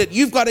trumpet it,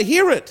 you've got to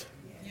hear it.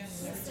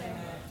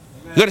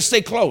 You've got to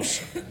stay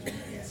close.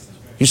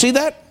 You see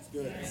that?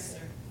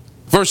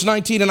 Verse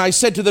 19, and I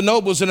said to the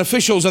nobles and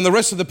officials and the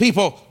rest of the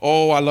people,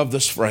 oh, I love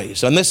this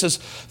phrase. And this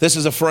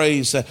is a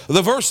phrase,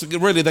 the verse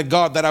really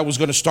that I was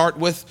going to start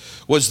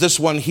with was this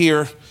one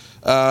here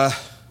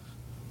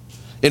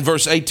in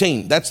verse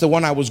 18. That's the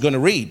one I was going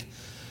to read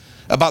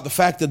about the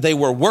fact that they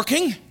were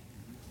working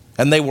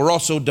and they were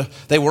also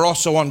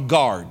on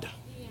guard.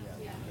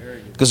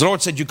 Because the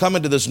Lord said, you come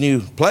into this new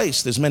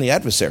place, there's many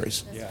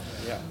adversaries.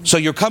 So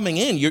you're coming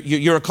in,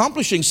 you're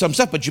accomplishing some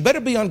stuff, but you better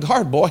be on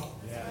guard, boy.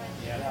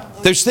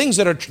 There's things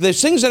that are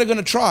going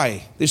to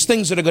try. There's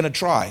things that are going to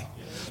try.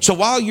 So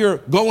while you're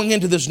going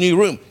into this new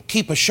room,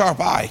 keep a sharp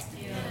eye.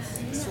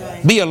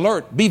 Be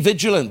alert. Be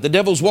vigilant. The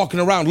devil's walking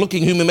around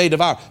looking whom he may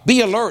devour.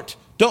 Be alert.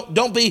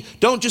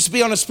 Don't just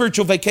be on a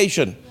spiritual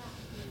vacation.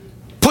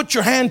 Put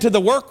your hand to the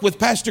work with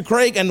Pastor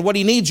Craig and what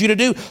he needs you to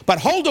do, but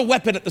hold a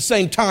weapon at the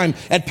same time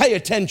and pay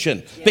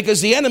attention,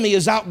 because the enemy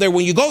is out there.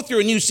 When you go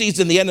through a new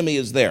season, the enemy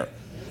is there.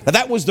 Now,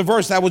 that was the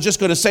verse. I was just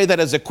going to say that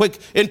as a quick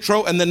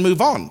intro and then move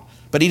on.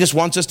 But he just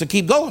wants us to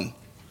keep going.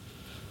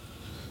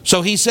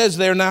 So he says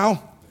there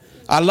now,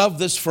 I love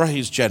this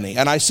phrase, Jenny.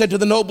 And I said to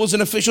the nobles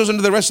and officials and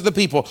to the rest of the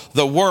people,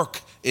 the work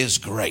is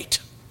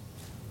great.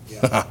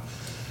 Yeah.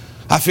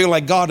 I feel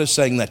like God is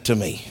saying that to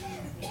me.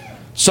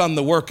 Son,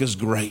 the work is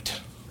great.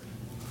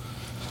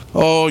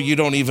 Oh, you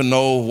don't even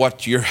know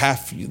what you're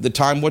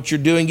what you're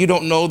doing. You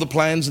don't know the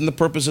plans and the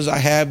purposes I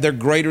have. They're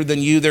greater than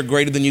you. They're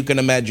greater than you can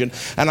imagine.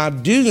 And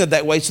I'm doing it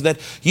that way so that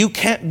you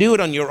can't do it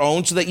on your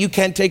own, so that you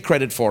can't take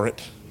credit for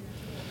it.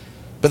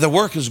 But the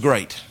work is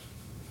great.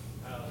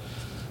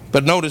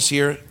 But notice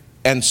here,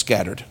 and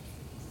scattered.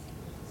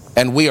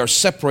 And we are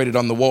separated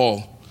on the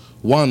wall,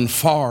 one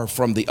far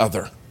from the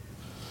other.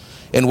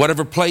 In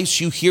whatever place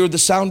you hear the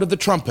sound of the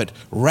trumpet,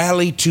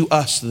 rally to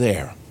us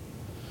there.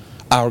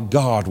 Our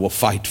God will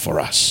fight for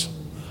us.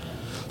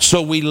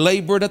 So we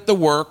labored at the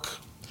work,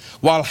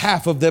 while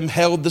half of them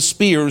held the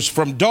spears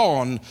from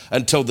dawn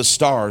until the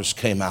stars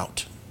came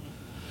out.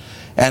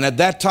 And at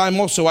that time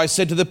also I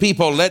said to the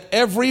people, let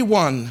every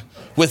one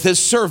with his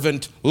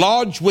servant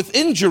lodge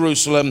within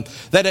Jerusalem,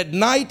 that at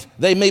night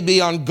they may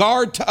be on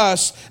guard to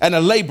us and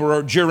a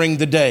laborer during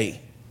the day.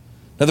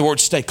 In other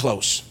words, stay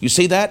close. You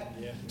see that?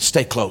 Yeah.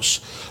 Stay close.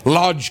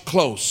 Lodge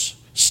close.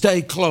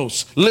 Stay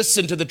close.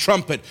 Listen to the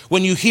trumpet.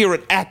 When you hear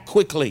it, act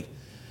quickly.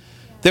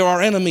 There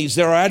are enemies,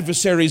 there are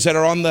adversaries that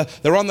are on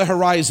the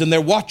horizon.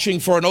 They're watching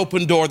for an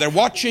open door. They're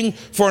watching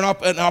for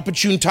an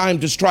opportune time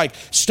to strike.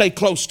 Stay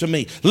close to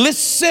me.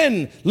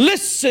 Listen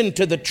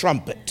to the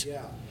trumpet.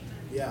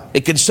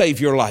 It can save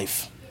your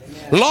life.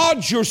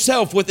 Lodge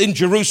yourself within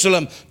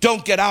Jerusalem.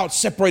 Don't get out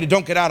separated.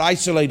 Don't get out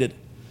isolated.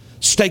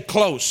 Stay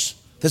close.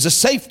 There's a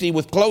safety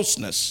with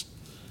closeness.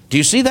 Do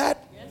you see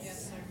that?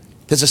 Yes, sir.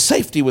 There's a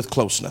safety with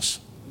closeness.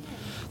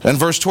 And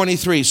verse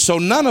 23, so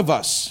none of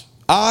us,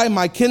 I,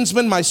 my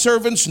kinsmen, my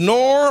servants,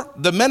 nor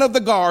the men of the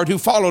guard who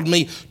followed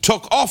me,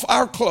 took off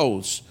our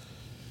clothes.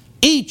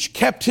 Each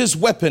kept his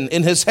weapon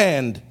in his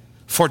hand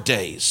for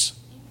days.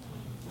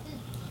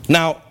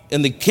 Now,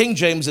 in the King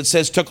James, it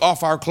says, took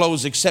off our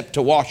clothes except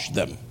to wash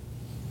them.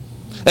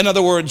 In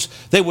other words,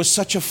 there was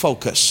such a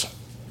focus.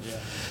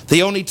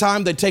 The only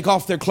time they'd take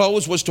off their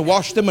clothes was to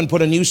wash them and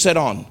put a new set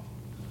on.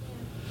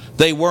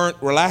 They weren't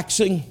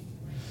relaxing.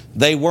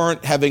 They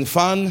weren't having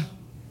fun.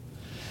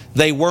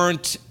 They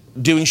weren't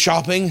doing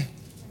shopping.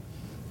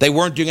 They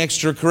weren't doing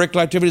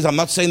extracurricular activities. I'm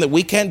not saying that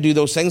we can't do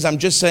those things. I'm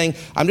just saying,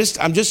 I'm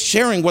just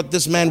sharing what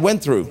this man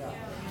went through.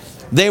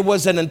 There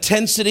was an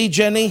intensity,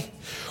 Jenny.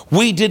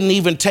 We didn't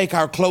even take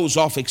our clothes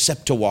off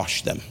except to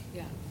wash them.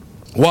 Yeah.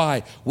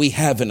 Why? We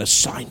have an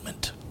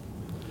assignment.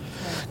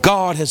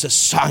 God has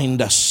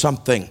assigned us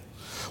something.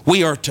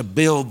 We are to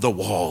build the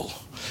wall.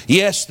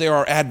 Yes, there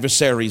are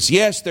adversaries.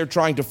 Yes, they're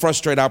trying to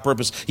frustrate our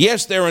purpose.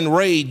 Yes, they're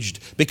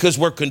enraged because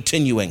we're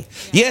continuing.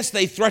 Yes,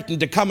 they threaten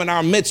to come in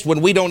our midst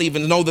when we don't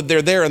even know that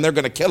they're there and they're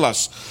going to kill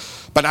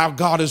us. But our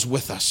God is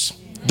with us.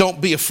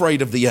 Don't be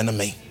afraid of the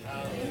enemy.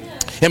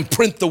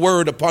 Imprint the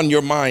word upon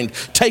your mind.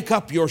 Take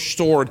up your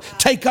sword.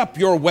 Take up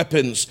your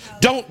weapons.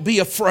 Don't be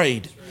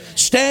afraid.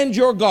 Stand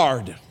your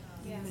guard.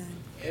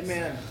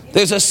 Amen.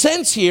 There's a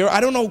sense here,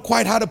 I don't know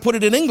quite how to put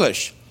it in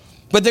English,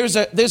 but there's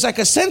like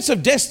a sense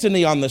of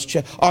destiny on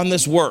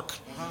this work.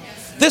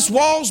 This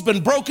wall's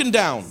been broken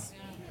down.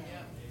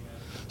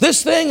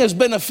 This thing has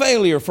been a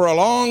failure for a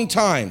long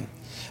time.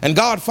 And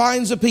God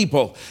finds a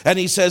people and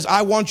he says,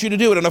 I want you to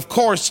do it. And of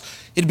course,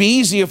 it'd be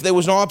easy if there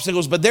was no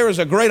obstacles, but there is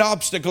a great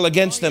obstacle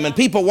against them and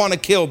people want to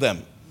kill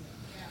them.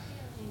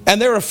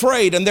 And they're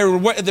afraid and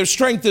their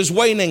strength is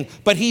waning.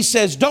 But he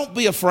says, don't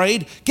be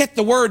afraid. Get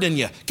the word in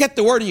you. Get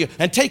the word in you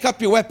and take up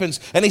your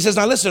weapons. And he says,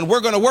 now listen, we're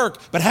going to work,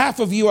 but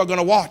half of you are going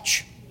to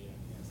watch.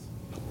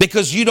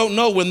 Because you don't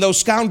know when those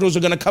scoundrels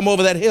are going to come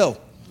over that hill.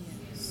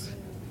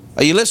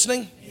 Are you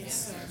listening?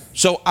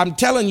 So I'm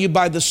telling you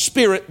by the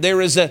Spirit, there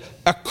is a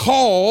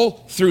call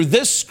through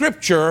this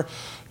scripture,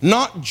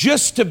 not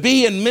just to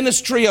be in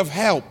ministry of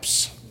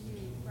helps.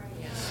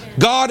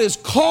 God is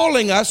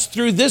calling us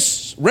through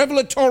this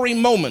revelatory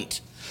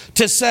moment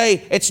to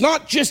say it's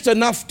not just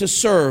enough to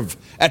serve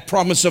at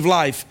Promise of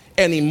Life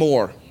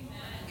anymore.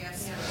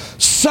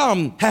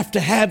 Some have to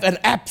have an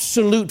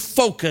absolute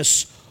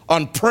focus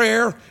on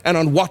prayer and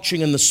on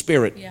watching in the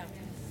Spirit. Yeah.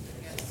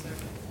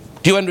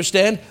 Do you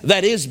understand?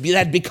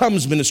 That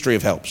becomes ministry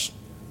of helps.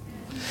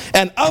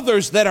 And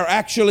others that are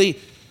actually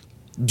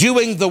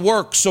doing the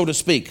work, so to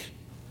speak,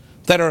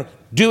 that are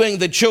doing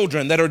the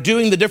children, that are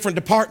doing the different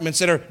departments,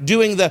 that are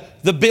doing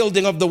the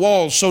building of the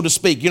walls, so to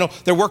speak. You know,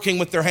 they're working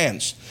with their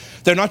hands.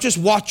 They're not just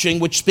watching,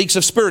 which speaks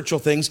of spiritual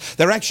things.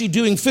 They're actually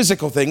doing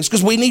physical things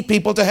because we need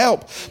people to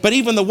help. But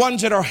even the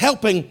ones that are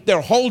helping,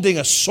 they're holding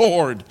a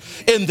sword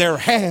in their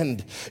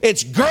hand.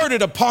 It's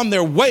girded upon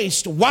their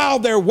waist. While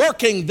they're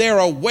working, they're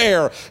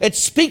aware. It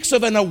speaks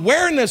of an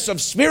awareness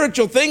of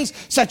spiritual things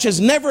such as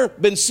never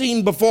been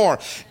seen before.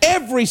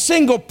 Every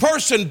single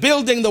person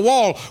building the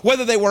wall,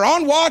 whether they were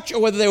on watch or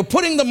whether they were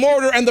putting the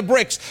mortar and the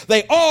bricks,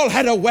 they all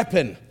had a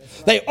weapon.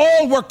 They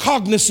all were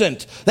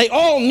cognizant. They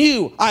all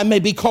knew I may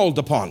be called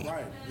upon.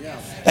 Right. Yeah.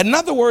 In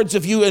other words,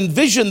 if you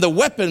envision the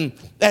weapon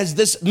as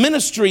this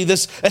ministry,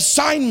 this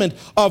assignment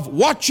of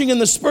watching in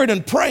the Spirit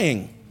and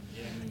praying,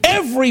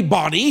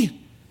 everybody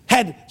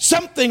had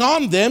something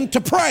on them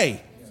to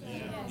pray.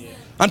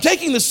 I'm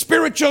taking the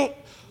spiritual,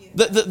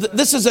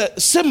 this is a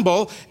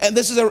symbol, and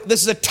this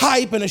is a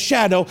type and a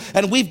shadow,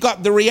 and we've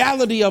got the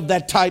reality of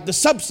that type, the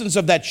substance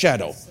of that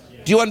shadow.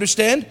 Do you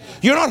understand?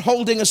 You're not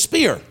holding a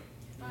spear.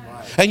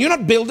 And you're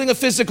not building a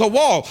physical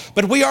wall,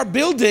 but we are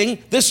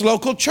building this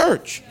local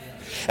church.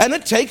 And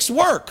it takes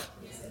work.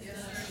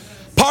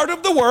 Part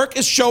of the work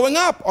is showing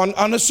up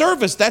on a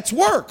service. That's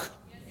work.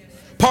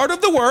 Part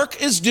of the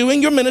work is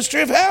doing your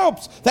ministry of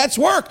helps. That's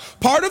work.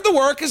 Part of the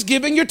work is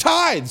giving your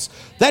tithes.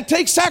 That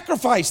takes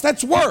sacrifice.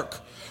 That's work.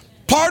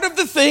 Part of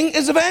the thing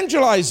is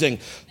evangelizing.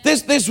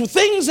 There's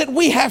things that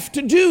we have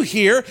to do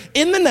here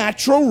in the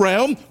natural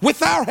realm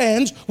with our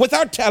hands, with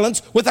our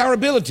talents, with our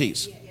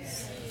abilities.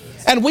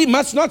 And we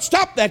must not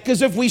stop that,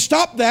 because if we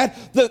stop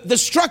that, the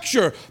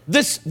structure,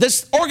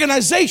 this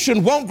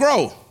organization won't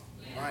grow.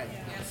 Right.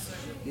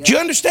 Do you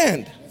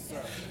understand?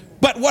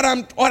 But what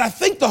I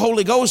think the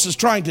Holy Ghost is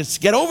trying to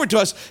get over to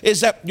us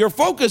is that your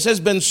focus has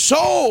been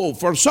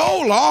for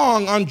so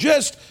long on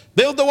just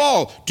build the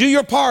wall, do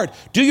your part,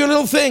 do your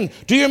little thing,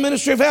 do your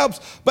ministry of helps.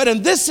 But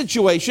in this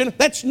situation,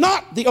 that's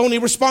not the only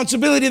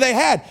responsibility they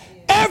had.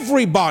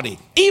 Everybody,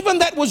 even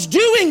that was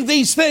doing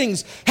these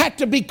things, had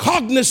to be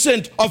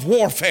cognizant of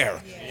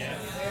warfare.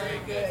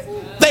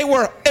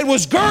 It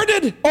was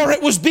girded or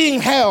it was being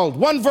held.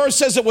 One verse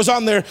says it was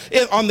on their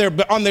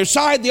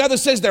side. The other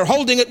says they're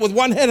holding it with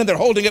one hand and they're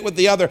holding it with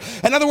the other.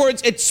 In other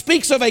words, it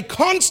speaks of a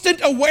constant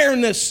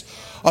awareness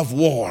of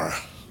war.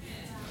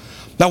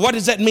 Now, what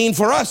does that mean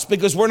for us?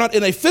 Because we're not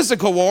in a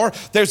physical war.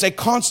 There's a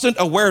constant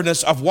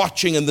awareness of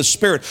watching in the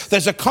Spirit.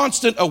 There's a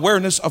constant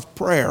awareness of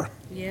prayer.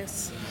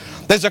 Yes.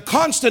 There's a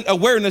constant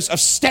awareness of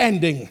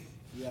standing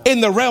in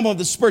the realm of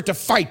the Spirit to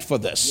fight for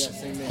this.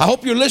 Yes, I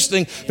hope you're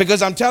listening,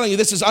 because I'm telling you,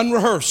 this is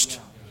unrehearsed.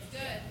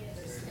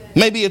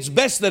 Maybe it's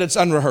best that it's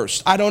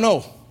unrehearsed. I don't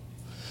know.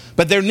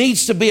 But there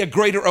needs to be a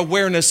greater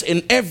awareness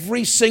in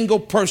every single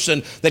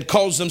person that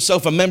calls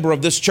himself a member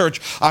of this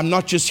church. I'm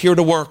not just here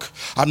to work.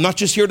 I'm not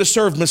just here to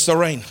serve, Miss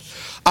Lorraine.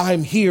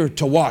 I'm here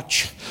to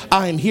watch.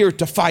 I'm here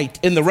to fight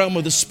in the realm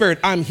of the Spirit.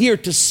 I'm here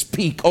to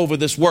speak over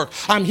this work.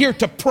 I'm here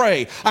to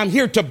pray. I'm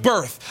here to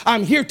birth.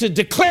 I'm here to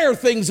declare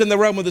things in the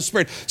realm of the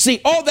Spirit.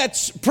 See, all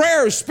that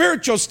prayer,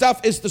 spiritual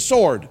stuff is the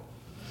sword.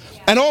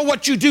 And all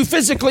what you do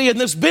physically in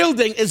this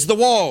building is the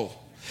wall.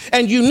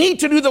 And you need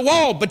to do the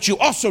wall, but you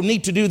also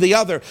need to do the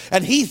other.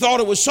 And he thought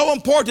it was so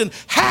important.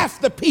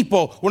 Half the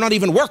people were not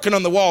even working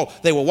on the wall.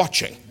 They were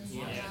watching.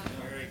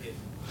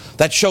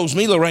 That shows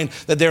me, Lorraine,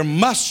 that there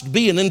must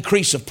be an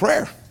increase of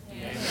prayer.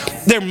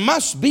 There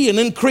must be an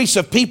increase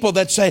of people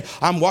that say,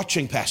 I'm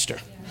watching, Pastor.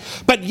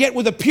 But yet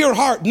with a pure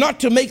heart, not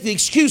to make the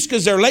excuse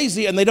because they're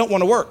lazy and they don't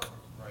want to work.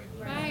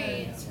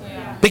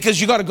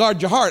 Because you got to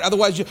guard your heart.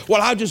 Otherwise,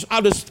 I'll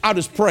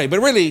just pray. But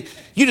really,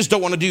 you just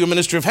don't want to do your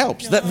ministry of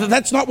helps.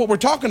 That's not what we're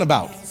talking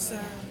about.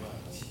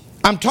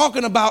 I'm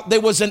talking about there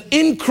was an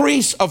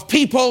increase of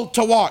people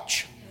to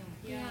watch.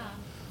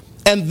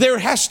 And there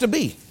has to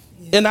be.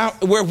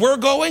 Where we're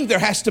going, there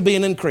has to be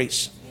an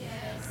increase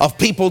of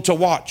people to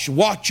watch.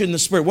 Watch in the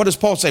Spirit. What does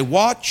Paul say?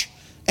 Watch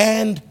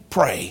and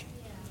pray.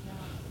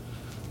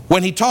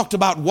 When he talked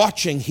about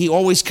watching, he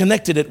always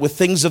connected it with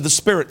things of the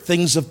Spirit,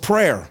 things of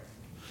prayer.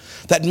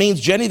 That means,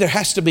 Jenny, there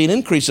has to be an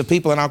increase of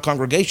people in our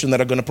congregation that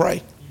are going to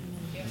pray.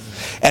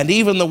 And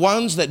even the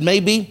ones that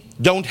maybe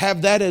don't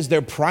have that as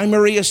their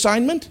primary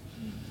assignment,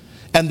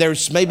 and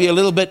there's maybe a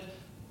little bit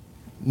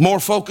more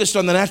focused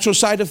on the natural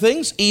side of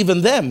things,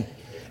 even them,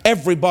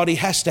 everybody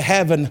has to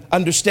have an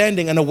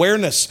understanding, an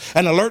awareness,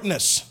 an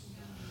alertness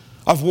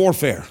of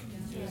warfare,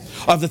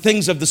 of the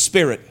things of the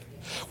Spirit,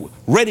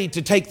 ready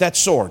to take that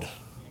sword.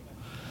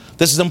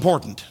 This is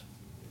important.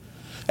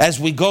 As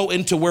we go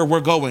into where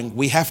we're going,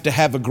 we have to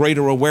have a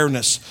greater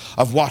awareness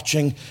of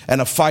watching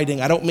and of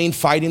fighting. I don't mean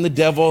fighting the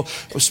devil,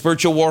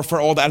 spiritual warfare,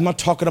 all that. I'm not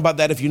talking about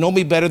that. If you know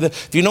me better,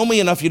 if you know me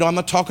enough, you know I'm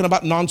not talking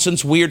about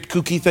nonsense, weird,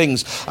 kooky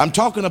things. I'm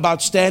talking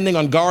about standing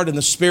on guard in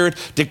the Spirit,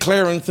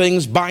 declaring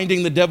things,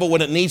 binding the devil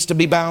when it needs to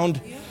be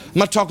bound. I'm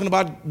not talking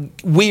about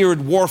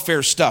weird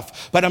warfare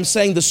stuff, but I'm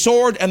saying the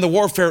sword and the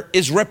warfare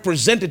is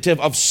representative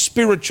of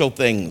spiritual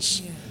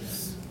things.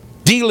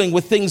 Dealing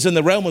with things in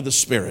the realm of the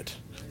Spirit.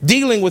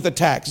 Dealing with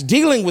attacks,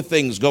 dealing with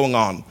things going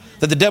on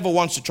that the devil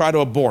wants to try to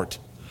abort.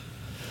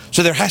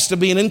 So there has to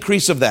be an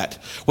increase of that.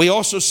 We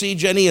also see,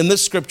 Jenny, in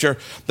this scripture,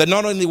 that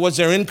not only was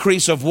there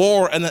increase of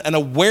war and an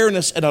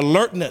awareness and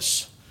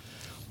alertness,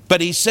 but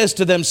he says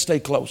to them,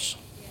 stay close.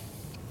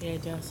 Yeah,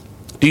 it does.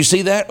 Do you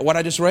see that, what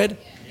I just read?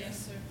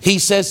 Yes, sir. He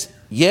says,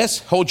 yes,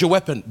 hold your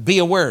weapon, be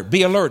aware,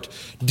 be alert,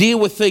 deal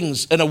with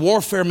things in a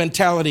warfare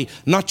mentality,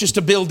 not just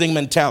a building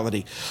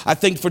mentality. I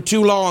think for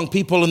too long,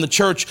 people in the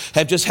church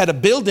have just had a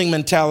building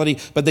mentality,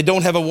 but they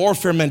don't have a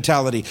warfare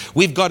mentality.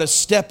 We've got to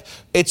step.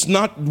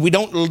 We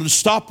don't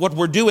stop what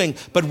we're doing,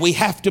 but we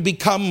have to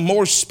become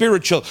more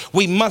spiritual.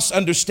 We must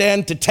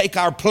understand to take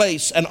our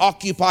place and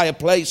occupy a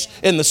place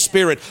in the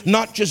Spirit,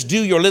 not just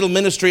do your little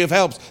ministry of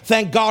helps.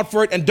 Thank God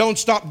for it and don't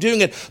stop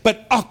doing it,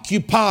 but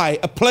occupy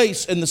a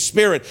place in the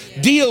Spirit.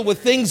 Deal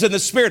with things in the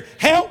Spirit.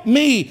 Help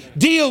me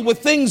deal with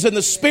things in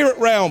the Spirit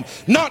realm,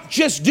 not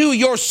just do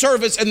your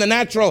service in the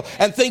natural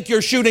and think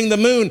you're shooting the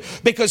moon.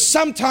 Because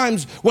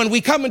sometimes when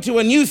we come into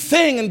a new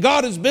thing and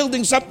God is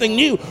building something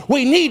new,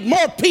 we need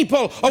more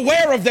people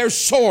aware of their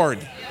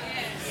sword.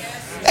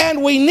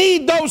 And we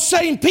need those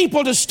same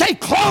people to stay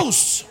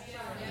close.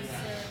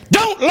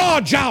 Don't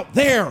lodge out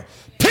there.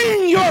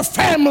 Pin your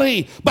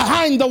family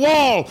behind the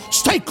wall.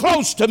 Stay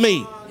close to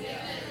me.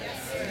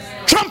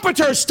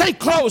 Trumpeters, stay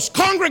close.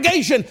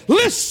 Congregation,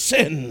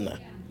 listen.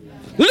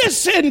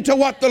 Listen to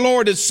what the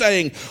Lord is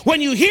saying.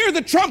 When you hear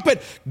the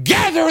trumpet,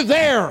 gather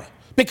there.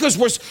 Because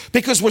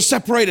we're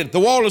separated. The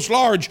wall is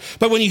large.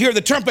 But when you hear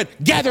the trumpet,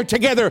 gather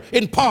together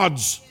in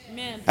pods.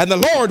 Amen. And the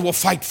Lord will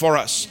fight for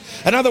us.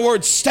 In other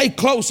words, stay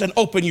close and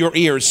open your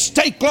ears.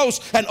 Stay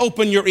close and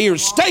open your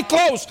ears. Stay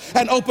close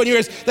and open your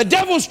ears. The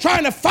devil's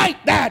trying to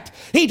fight that.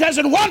 He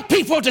doesn't want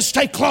people to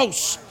stay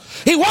close.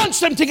 He wants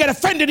them to get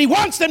offended. He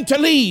wants them to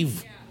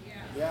leave.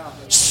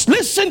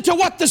 Listen to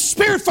what the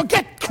Spirit,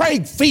 forget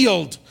Craig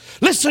Field.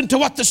 Listen to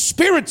what the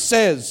Spirit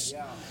says.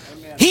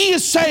 He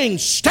is saying,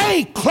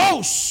 stay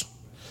close.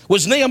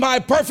 Was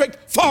Nehemiah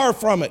perfect? Far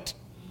from it.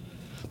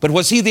 But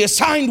was he the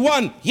assigned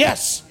one?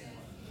 Yes.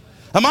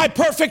 Am I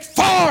perfect?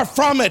 Far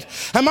from it.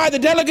 Am I the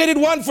delegated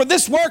one for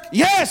this work?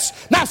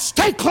 Yes. Now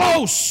stay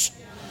close.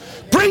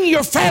 Bring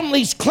your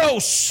families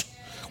close.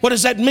 What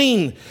does that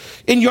mean?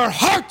 In your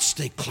heart,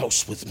 stay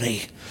close with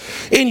me.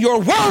 In your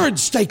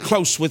words, stay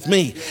close with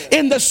me.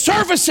 In the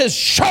services,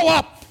 show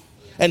up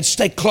and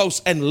stay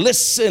close and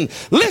listen.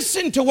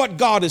 Listen to what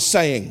God is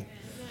saying.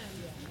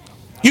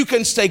 You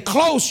can stay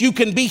close. You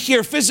can be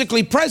here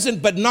physically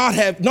present, but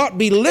not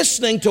be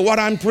listening to what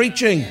I'm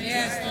preaching.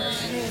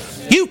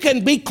 You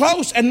can be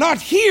close and not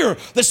hear.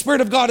 The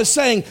Spirit of God is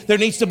saying there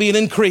needs to be an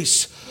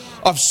increase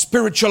of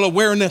spiritual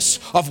awareness,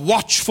 of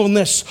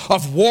watchfulness,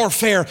 of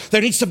warfare.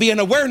 There needs to be an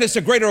awareness,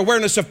 a greater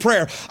awareness of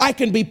prayer. I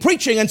can be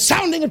preaching and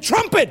sounding a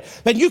trumpet,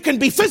 and you can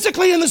be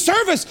physically in the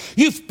service.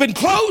 You've been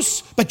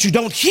close, but you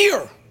don't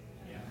hear.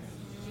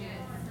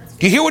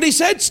 Do you hear what he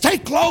said? Stay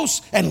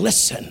close and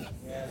listen.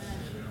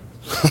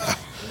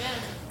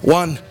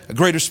 One, a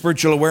greater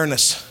spiritual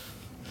awareness.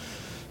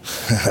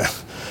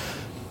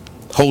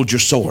 Hold your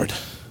sword.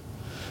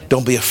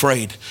 Don't be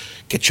afraid.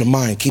 Get your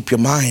mind. Keep your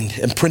mind.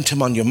 Imprint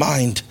him on your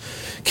mind.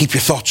 Keep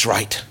your thoughts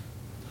right.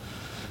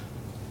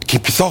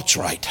 Keep your thoughts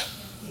right.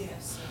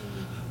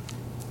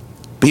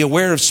 Be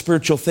aware of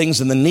spiritual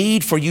things and the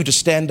need for you to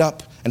stand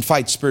up and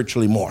fight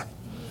spiritually more.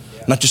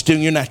 Not just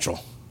doing your natural.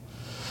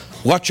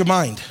 Watch your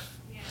mind.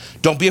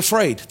 Don't be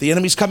afraid. The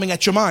enemy's coming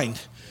at your mind.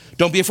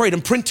 Don't be afraid.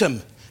 Imprint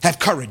him. Have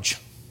courage.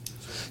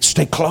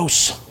 Stay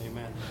close.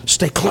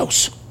 Stay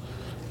close.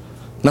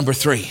 Number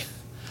 3.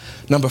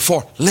 Number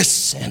 4,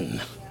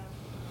 listen.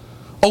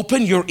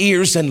 Open your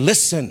ears and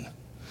listen.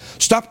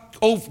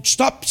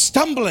 Stop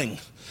stumbling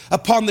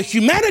upon the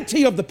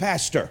humanity of the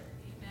pastor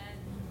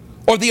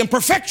or the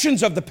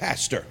imperfections of the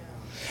pastor,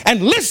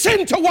 and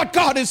listen to what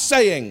God is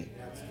saying.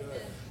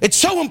 It's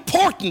so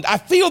important. I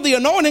feel the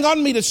anointing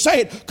on me to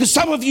say it because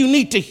some of you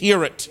need to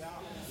hear it.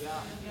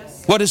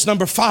 What is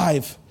number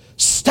 5?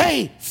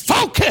 Stay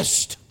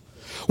focused.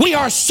 We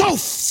are so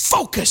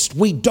focused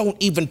we don't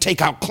even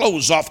take our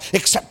clothes off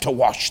except to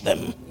wash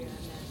them.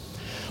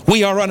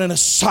 We are on an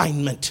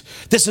assignment.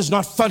 This is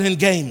not fun and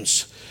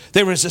games.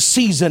 There is a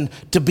season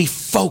to be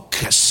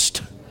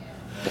focused.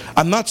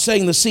 I'm not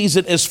saying the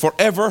season is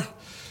forever.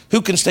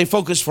 Who can stay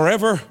focused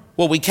forever?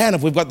 Well, we can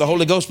if we've got the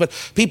Holy Ghost, but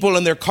people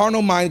in their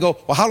carnal mind go,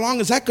 well, how long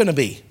is that going to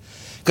be?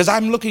 Because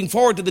I'm looking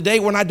forward to the day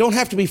when I don't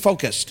have to be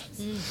focused.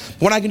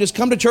 When I can just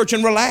come to church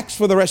and relax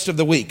for the rest of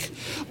the week.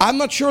 I'm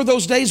not sure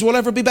those days will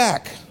ever be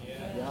back.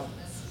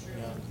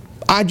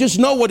 I just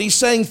know what he's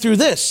saying through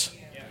this.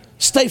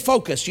 Stay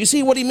focused. You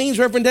see what he means,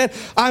 Reverend Dad?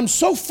 I'm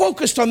so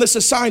focused on this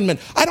assignment.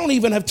 I don't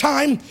even have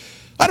time.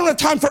 I don't have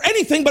time for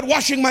anything but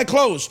washing my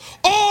clothes.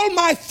 All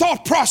my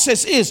thought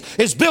process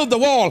is build the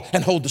wall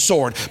and hold the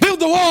sword.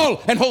 Build the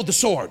wall and hold the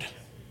sword.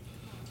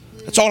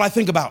 That's all I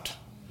think about.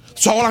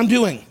 That's all I'm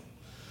doing.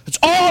 That's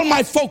all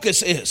my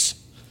focus is.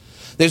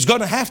 There's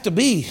going to have to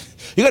be,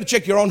 you got to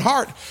check your own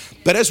heart.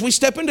 But as we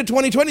step into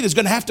 2020, there's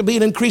going to have to be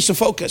an increase of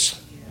focus.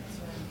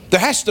 There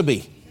has to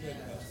be.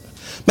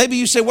 Maybe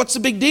you say, what's the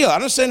big deal? I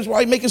don't understand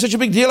why you're making such a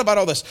big deal about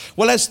all this.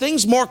 Well, as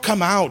things more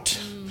come out,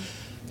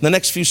 the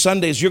next few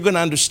Sundays, you're going to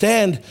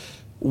understand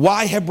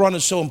why Hebron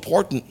is so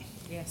important.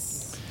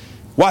 Yes.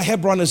 Why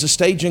Hebron is a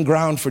staging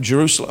ground for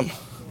Jerusalem.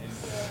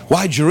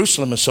 Why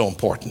Jerusalem is so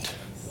important.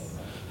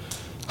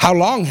 How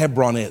long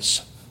Hebron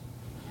is.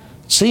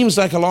 Seems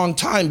like a long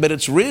time, but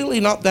it's really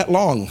not that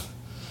long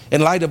in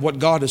light of what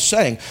God is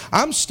saying.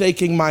 I'm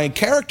staking my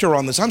character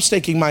on this. I'm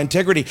staking my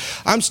integrity.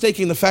 I'm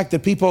staking the fact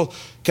that people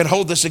can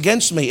hold this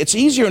against me. It's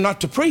easier not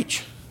to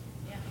preach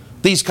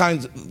these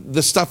kinds,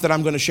 the stuff that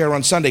I'm going to share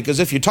on Sunday, because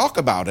if you talk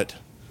about it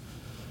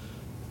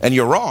and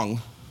you're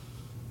wrong,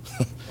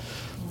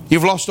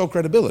 you've lost all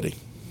credibility.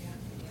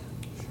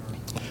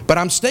 But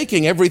I'm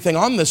staking everything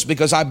on this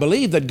because I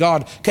believe that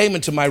God came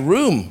into my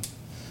room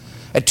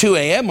at 2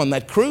 a.m. on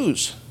that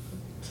cruise.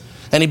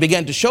 And he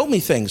began to show me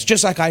things,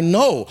 just like I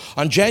know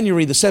on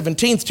January the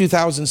 17th,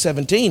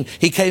 2017,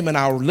 he came in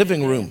our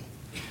living room.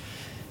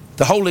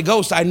 The Holy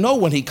Ghost, I know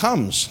when he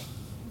comes.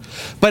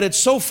 But it's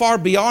so far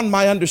beyond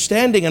my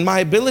understanding and my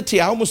ability,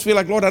 I almost feel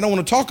like, Lord, I don't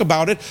want to talk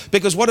about it,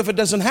 because what if it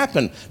doesn't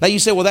happen? Now you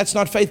say, well, that's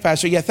not faith,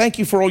 Pastor. Yeah, thank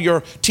you for all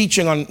your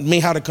teaching on me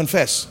how to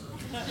confess.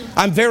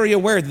 I'm very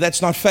aware that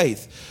that's not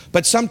faith.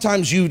 But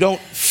sometimes you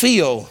don't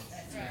feel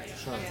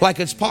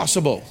like it's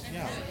possible.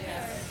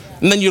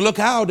 And then you look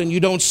out and you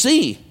don't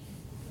see.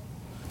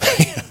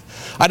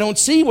 I don't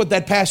see what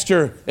that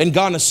pastor in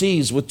Ghana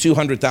sees with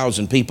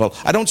 200,000 people.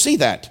 I don't see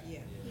that.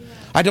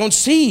 I don't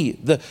see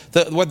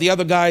what the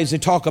other guys, they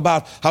talk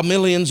about, how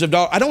millions of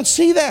dollars. I don't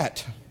see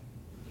that.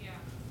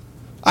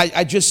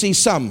 I just see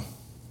some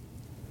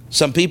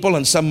people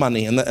and some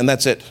money, and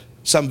that's it.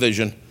 Some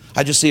vision.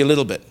 I just see a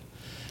little bit.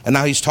 And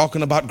now he's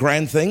talking about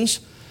grand things.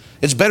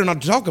 It's better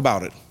not to talk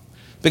about it.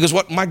 Because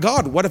my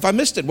God, what if I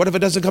missed it? What if it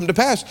doesn't come to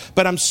pass?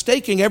 But I'm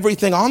staking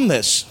everything on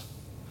this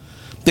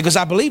because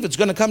I believe it's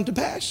going to come to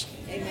pass.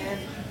 Amen.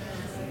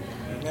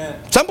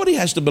 Amen. Somebody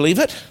has to believe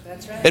it.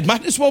 That's right. It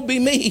might as well be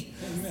me.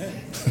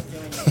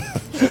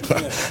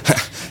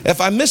 If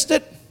I missed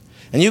it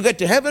and you get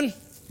to heaven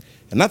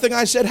and nothing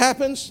I said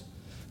happens,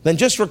 then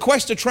just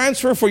request a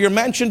transfer for your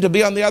mansion to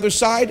be on the other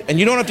side, and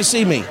you don't have to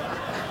see me.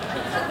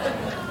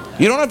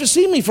 You don't have to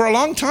see me for a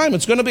long time.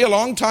 It's going to be a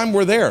long time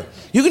we're there.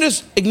 You can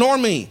just ignore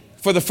me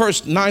for the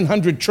first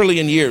 900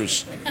 trillion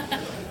years.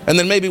 And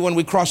then maybe when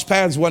we cross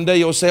paths one day,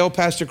 you'll say, oh,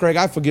 Pastor Craig,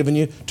 I've forgiven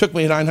you. It took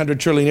me 900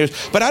 trillion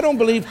years. But I don't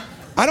believe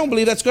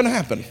that's going to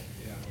happen.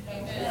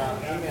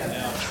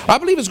 I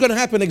believe it's going to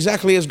happen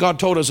exactly as God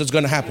told us it's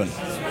going to happen.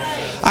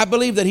 I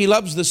believe that he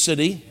loves this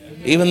city,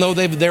 even though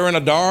they're in a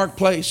dark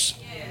place.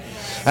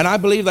 And I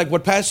believe, like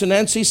what Pastor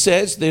Nancy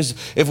says,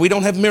 if we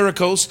don't have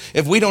miracles,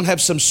 if we don't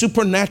have some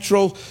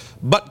supernatural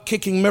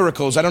butt-kicking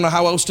miracles, I don't know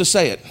how else to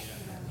say it.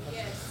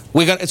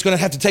 It's going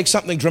to have to take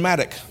something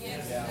dramatic.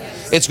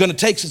 It's going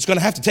to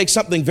have to take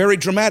something very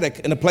dramatic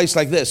in a place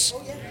like this.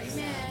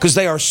 Because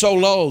they are so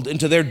lulled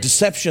into their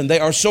deception. They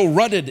are so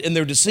rutted in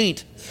their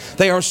deceit.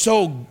 They are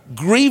so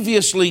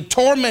grievously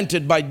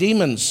tormented by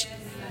demons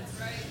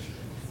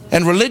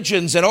and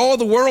religions, and all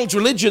the world's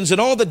religions, and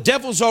all the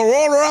devils are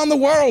all around the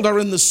world are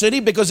in the city,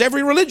 because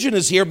every religion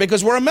is here,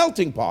 because we're a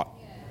melting pot.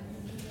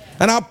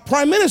 And our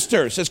Prime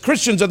Minister says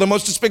Christians are the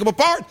most despicable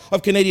part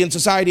of Canadian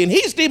society, and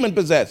he's demon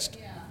possessed.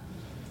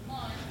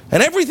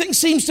 And everything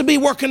seems to be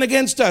working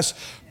against us.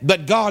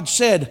 But God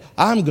said,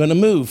 I'm going to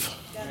move.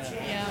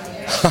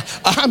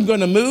 I'm going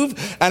to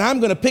move, and I'm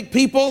going to pick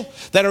people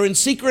that are in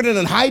secret and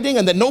in hiding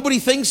and that nobody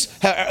thinks.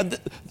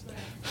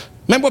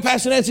 Remember what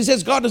Pastor Nancy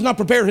says? God does not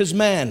prepare his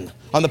man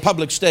on the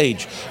public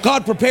stage.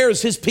 God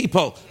prepares his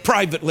people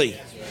privately.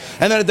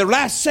 And then at the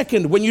last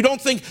second, when you don't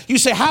think, you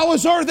say, how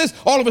is all this?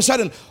 All of a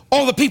sudden,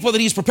 all the people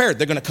that he's prepared,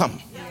 they're going to come.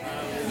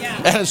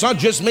 And it's not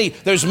just me.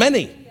 There's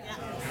many.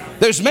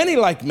 There's many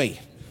like me.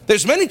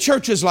 There's many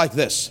churches like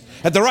this.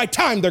 At the right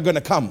time, they're going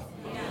to come.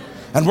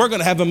 And we're going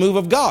to have a move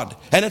of God.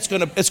 And it's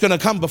going to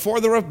come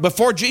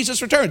before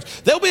Jesus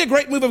returns. There'll be a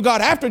great move of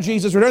God after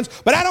Jesus returns.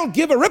 But I don't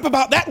give a rip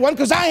about that one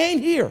because I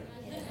ain't here.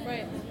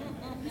 Right.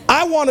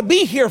 I want to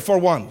be here for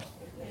one.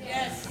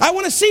 Yes. I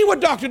want to see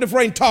what Dr.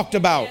 Dufresne talked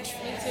about.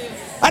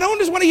 Yes, I don't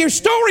just want to hear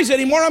stories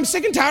anymore. I'm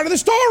sick and tired of the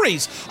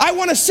stories. I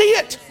want to see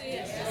it.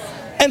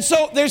 And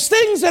so there's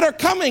things that are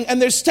coming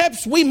and there's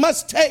steps we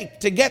must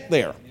take to get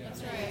there.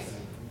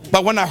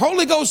 But when the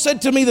Holy Ghost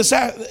said to me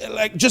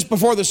just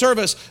before the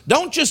service,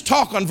 don't just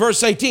talk on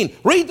verse 18.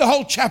 Read the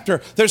whole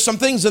chapter. There's some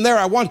things in there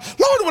I want.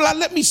 Lord, will I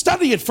let me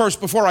study it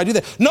first before I do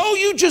that? No,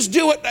 you just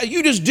do it.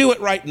 You just do it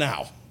right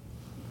now.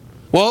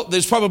 Well,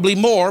 there's probably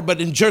more, but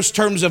in just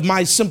terms of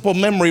my simple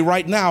memory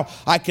right now,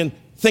 I can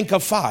think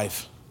of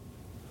 5.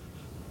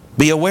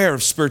 Be aware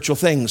of spiritual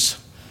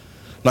things,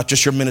 not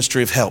just your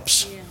ministry of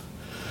helps. Yeah.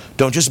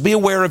 Don't just be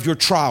aware of your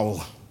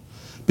trowel.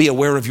 Be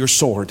aware of your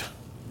sword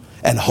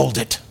and hold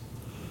it.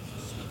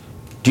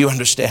 Do you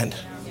understand?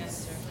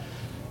 Yes, sir.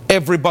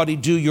 Everybody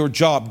do your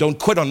job. Don't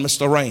quit on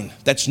Miss Lorraine.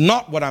 That's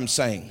not what I'm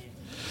saying.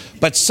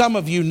 But some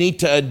of you need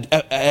to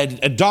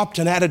adopt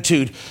an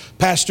attitude.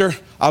 Pastor,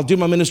 I'll do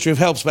my ministry of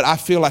helps, but I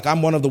feel like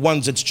I'm one of the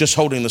ones that's just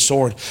holding the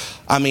sword.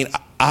 I mean,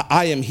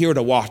 I am here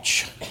to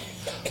watch.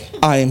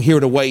 I am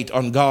here to wait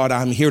on God.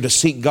 I'm here to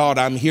seek God.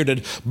 I'm here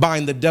to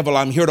bind the devil.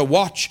 I'm here to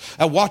watch.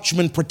 A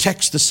watchman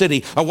protects the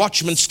city. A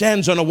watchman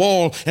stands on a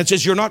wall and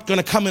says, you're not going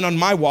to come in on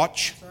my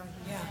watch.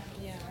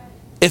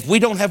 If we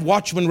don't have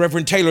watchmen,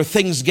 Reverend Taylor,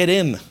 things get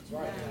in.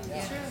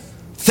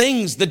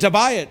 Things, the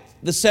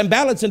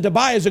Sanballats and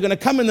Tobias are going to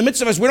come in the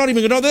midst of us. We don't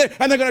even know they're there.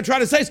 And they're going to try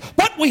to say,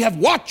 but we have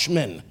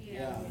watchmen.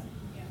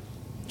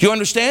 Do you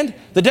understand?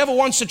 The devil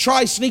wants to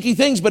try sneaky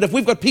things, but if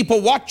we've got people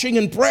watching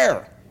in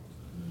prayer,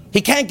 he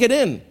can't get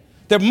in.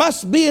 There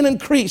must be an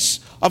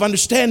increase of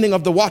understanding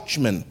of the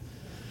watchman.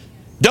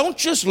 Don't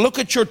just look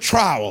at your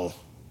trowel.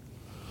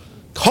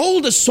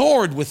 Hold a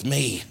sword with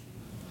me.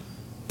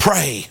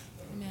 Pray.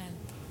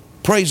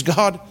 Praise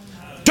God.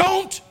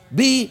 Don't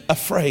be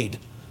afraid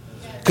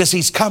because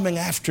he's coming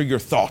after your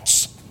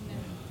thoughts.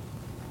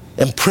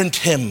 Imprint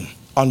him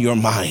on your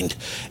mind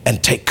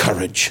and take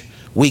courage.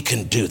 We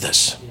can do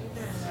this.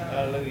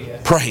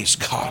 Praise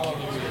God.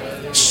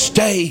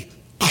 Stay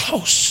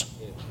close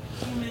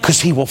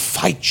because he will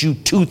fight you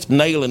tooth,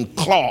 nail, and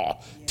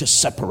claw to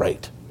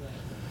separate.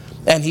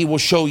 And he will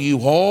show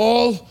you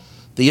all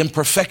the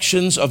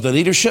imperfections of the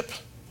leadership.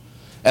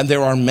 And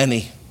there are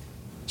many,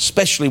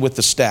 especially with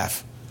the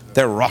staff.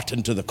 They're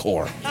rotten to the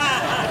core.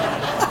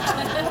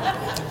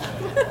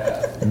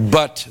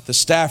 But the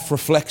staff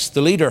reflects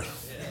the leader.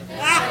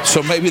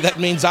 So maybe that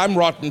means I'm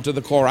rotten to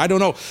the core. I don't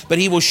know. But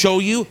he will show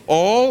you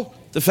all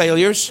the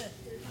failures.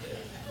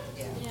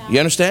 You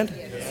understand?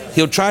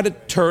 He'll try to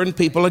turn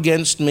people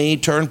against me,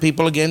 turn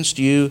people against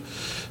you.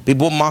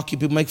 People will mock you,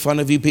 people make fun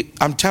of you.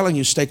 I'm telling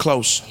you, stay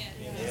close.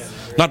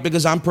 Not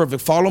because I'm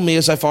perfect. Follow me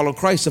as I follow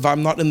Christ. If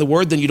I'm not in the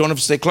Word, then you don't have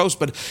to stay close.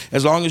 But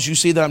as long as you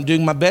see that I'm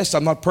doing my best,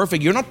 I'm not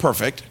perfect. You're not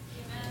perfect.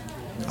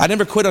 I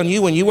never quit on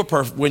you when you were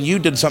perfect, when you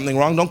did something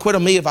wrong. Don't quit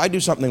on me if I do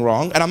something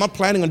wrong. And I'm not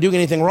planning on doing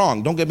anything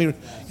wrong. Don't get me, you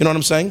know what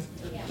I'm saying?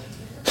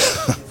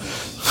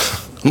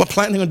 I'm not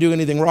planning on doing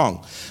anything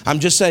wrong. I'm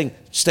just saying,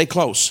 stay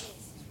close.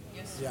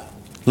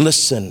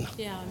 Listen.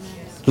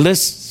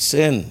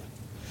 Listen.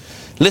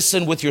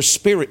 Listen with your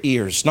spirit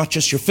ears, not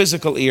just your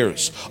physical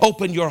ears.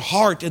 Open your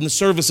heart in the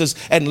services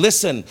and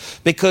listen,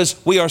 because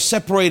we are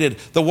separated.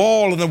 The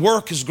wall and the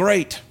work is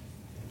great.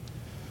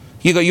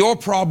 You got your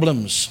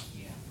problems.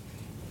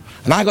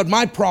 And I got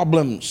my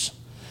problems.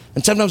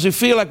 And sometimes we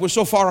feel like we're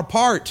so far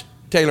apart,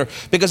 Taylor,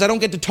 because I don't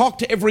get to talk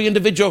to every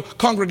individual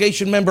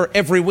congregation member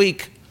every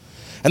week.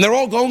 And they're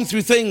all going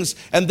through things,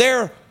 and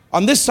they're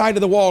on this side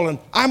of the wall, and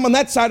I'm on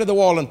that side of the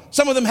wall, and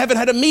some of them haven't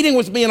had a meeting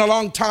with me in a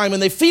long time,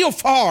 and they feel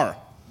far.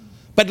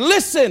 But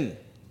listen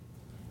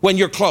when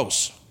you're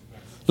close.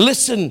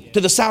 Listen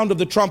to the sound of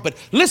the trumpet.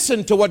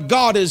 Listen to what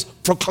God is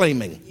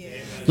proclaiming.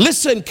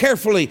 Listen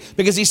carefully,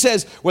 because he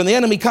says when the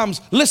enemy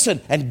comes, listen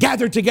and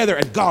gather together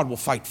and God will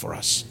fight for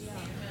us.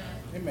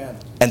 Amen.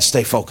 And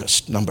stay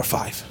focused. Number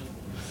 5.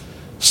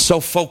 So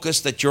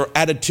focused that your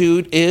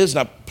attitude is,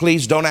 now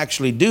please don't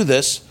actually do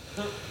this,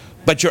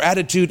 but your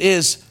attitude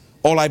is,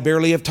 all I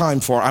barely have time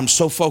for. I'm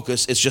so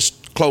focused, it's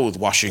just clothes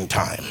washing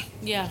time.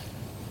 Yeah.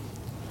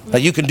 Now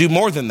you can do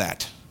more than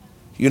that.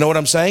 You know what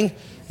I'm saying?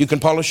 You can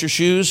polish your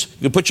shoes.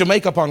 You can put your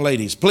makeup on,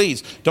 ladies.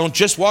 Please, don't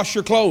just wash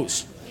your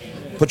clothes.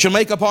 Put your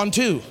makeup on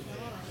too.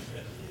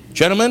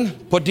 Gentlemen,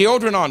 put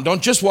deodorant on.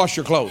 Don't just wash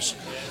your clothes.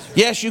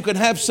 Yes, you can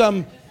have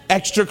some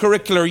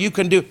extracurricular. You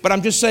can do, but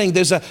I'm just saying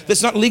this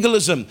is not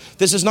legalism.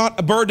 This is not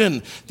a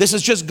burden. This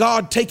is just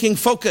God taking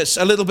focus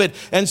a little bit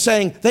and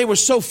saying they were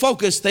so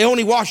focused they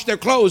only washed their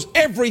clothes.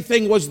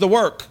 Everything was the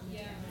work.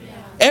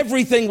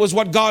 Everything was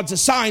what God's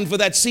assigned for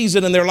that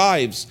season in their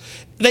lives.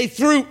 They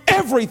threw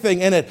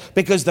everything in it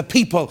because the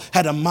people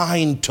had a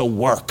mind to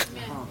work.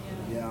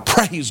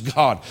 Praise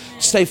God.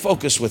 Stay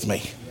focused with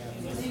me.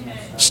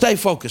 Stay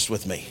focused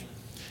with me.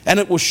 And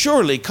it will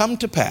surely come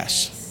to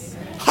pass.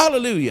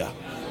 Hallelujah.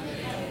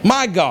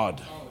 My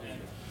God.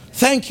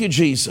 Thank you,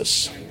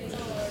 Jesus.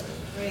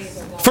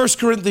 1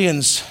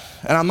 Corinthians,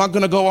 and I'm not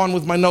going to go on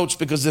with my notes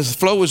because the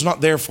flow is not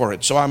there for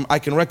it. So I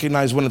can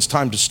recognize when it's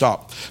time to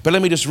stop. But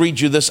let me just read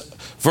you this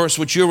verse,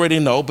 which you already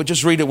know, but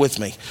just read it with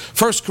me.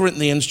 1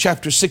 Corinthians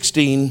chapter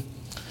 16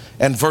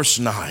 and verse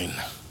 9.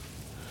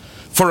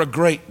 For a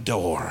great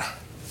door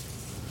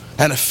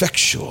and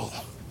effectual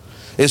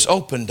is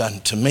opened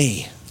unto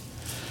me,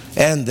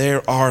 and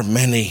there are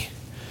many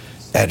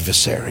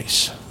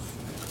adversaries.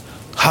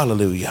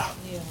 Hallelujah.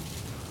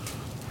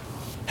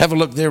 Have a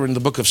look there in the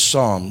book of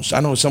Psalms. I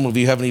know some of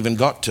you haven't even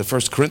got to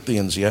 1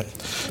 Corinthians yet,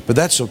 but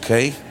that's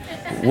okay.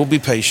 We'll be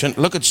patient.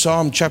 Look at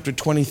Psalm chapter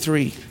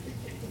 23.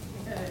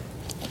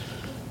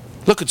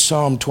 Look at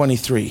Psalm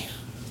 23.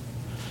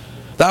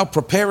 Thou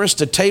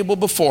preparest a table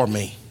before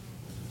me.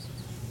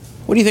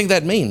 What do you think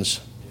that means?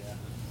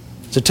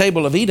 It's a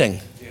table of eating.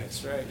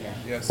 Yes, right.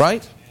 Yes.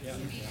 Right? Yeah.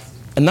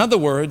 In other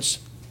words,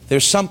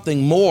 there's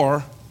something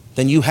more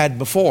than you had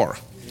before.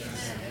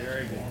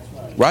 Very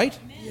good. Right?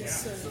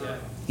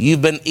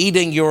 You've been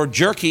eating your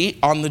jerky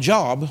on the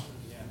job,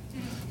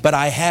 but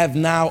I have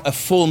now a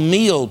full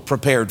meal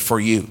prepared for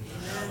you.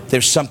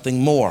 There's something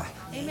more.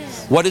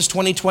 What is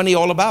 2020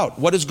 all about?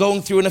 What is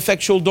going through an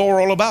effectual door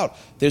all about?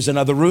 There's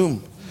another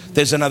room.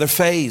 There's another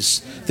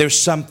phase. There's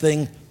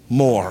something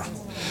more.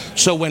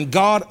 So when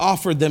God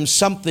offered them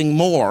something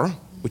more,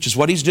 which is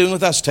what he's doing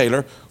with us,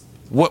 Taylor,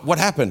 what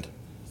happened?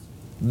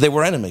 They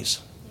were enemies.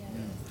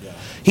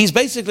 He's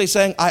basically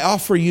saying, I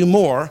offer you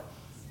more,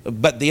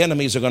 but the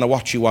enemies are going to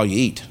watch you while you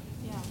eat.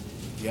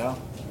 Yeah.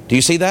 Do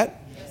you see that?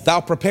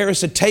 Thou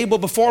preparest a table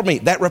before me.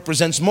 That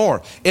represents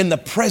more. In the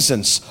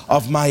presence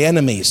of my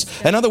enemies.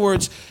 In other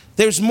words,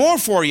 there's more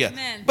for you.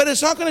 Amen. But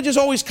it's not going to just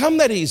always come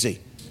that easy.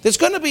 There's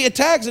going to be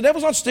attacks. The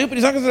devil's not stupid.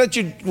 He's not going to let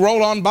you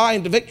roll on by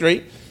into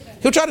victory.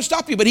 He'll try to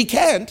stop you, but he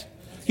can't.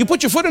 You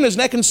put your foot in his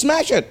neck and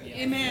smash it.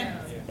 Amen.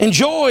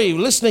 Enjoy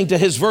listening to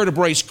his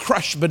vertebrae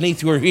crush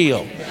beneath your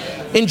heel.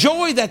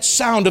 Enjoy that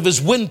sound of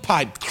his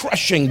windpipe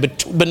crushing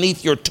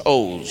beneath your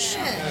toes.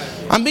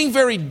 I'm being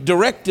very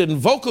direct and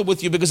vocal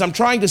with you because I'm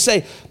trying to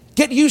say,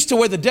 get used to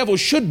where the devil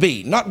should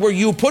be, not where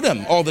you put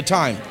him all the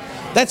time.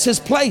 That's his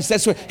place.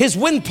 That's where his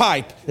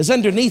windpipe is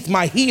underneath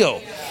my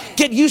heel.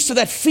 Get used to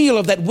that feel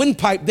of that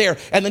windpipe there,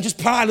 and then just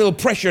apply a little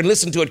pressure and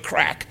listen to it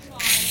crack.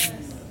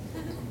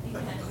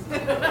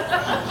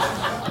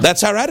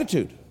 That's our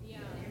attitude.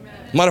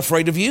 I'm not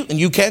afraid of you, and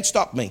you can't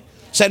stop me.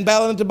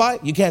 Sanballat and Tobiah,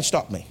 you can't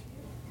stop me.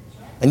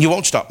 And you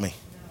won't stop me.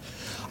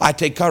 I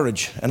take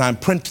courage, and I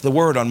imprint the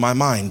word on my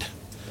mind.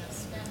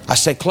 I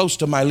stay close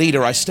to my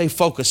leader. I stay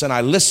focused, and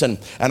I listen,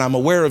 and I'm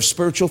aware of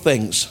spiritual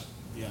things.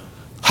 Yeah.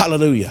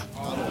 Hallelujah.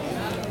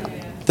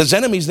 There's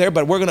enemies there,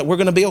 but we're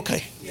gonna be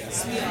okay.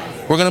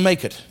 We're gonna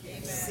make it.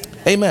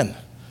 Amen.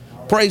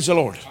 Praise the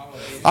Lord.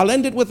 I'll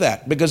end it with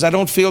that because I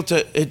don't feel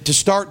to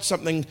start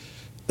something.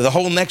 The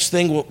whole next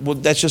thing,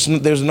 that's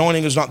just, there's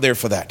anointing is not there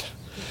for that.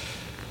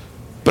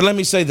 But let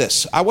me say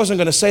this. I wasn't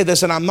going to say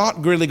this, and I'm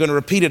not really going to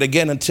repeat it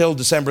again until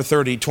December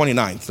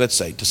 29th. Let's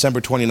say December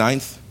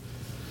 29th,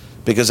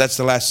 because that's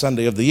the last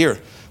Sunday of the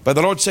year. But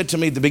the Lord said to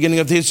me at the beginning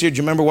of this year, do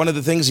you remember one of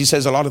the things? He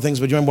says a lot of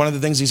things, but do you remember one of the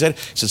things he said?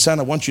 He said, son,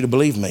 I want you to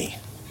believe me.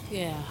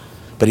 Yeah.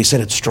 But he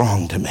said it's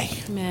strong to me.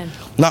 Amen.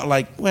 Not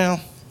like,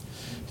 well,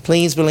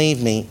 please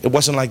believe me. It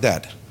wasn't like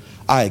that.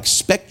 I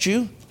expect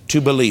you to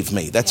believe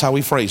me. That's how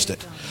he phrased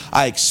it.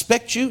 I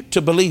expect you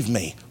to believe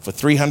me for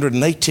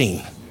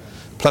 318,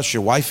 plus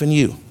your wife and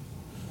you.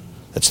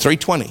 That's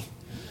 320.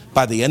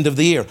 By the end of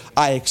the year,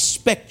 I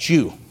expect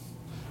you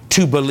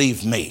to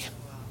believe me.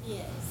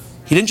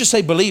 He didn't just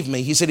say believe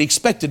me. He said he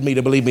expected me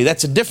to believe me.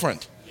 That's a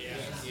different.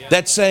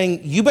 That's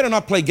saying you better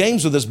not play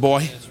games with this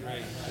boy.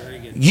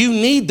 You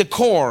need the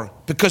core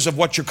because of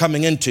what you're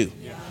coming into.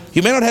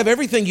 You may not have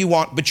everything you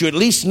want, but you at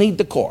least need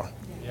the core.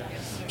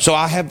 So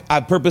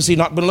I've purposely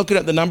not been looking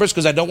at the numbers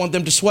because I don't want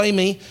them to sway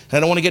me and I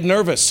don't want to get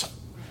nervous.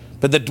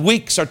 But the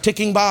weeks are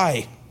ticking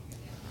by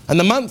and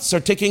the months are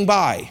ticking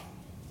by.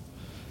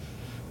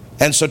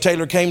 And so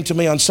Taylor came to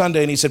me on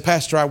Sunday and he said,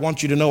 Pastor, I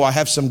want you to know I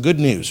have some good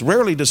news.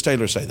 Rarely does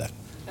Taylor say that.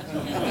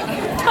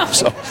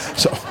 So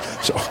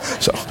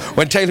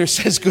when Taylor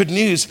says good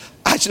news,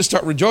 I just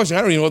start rejoicing.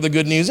 I don't even know what the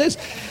good news is.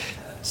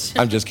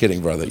 I'm just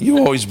kidding, brother. You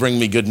always bring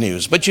me good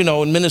news. But you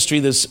know, in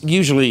ministry, there's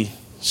usually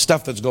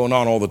stuff that's going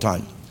on all the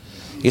time.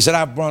 He said,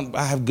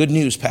 I have good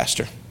news,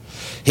 Pastor.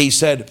 He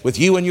said, with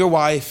you and your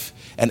wife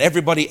and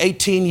everybody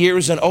 18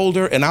 years and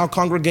older in our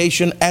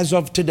congregation as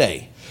of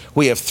today,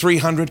 we have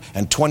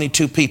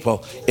 322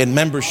 people in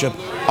membership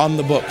on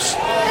the books.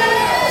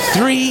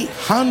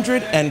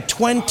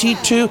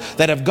 322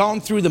 that have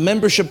gone through the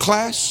membership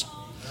class,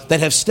 that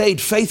have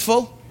stayed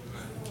faithful.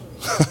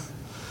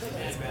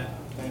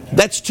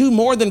 That's 2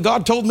 more than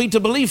God told me to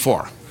believe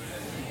for.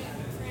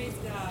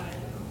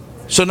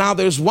 So now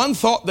there's one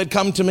thought that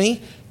come to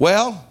me.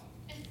 Well,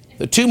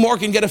 the 2 more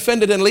can get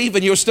offended and leave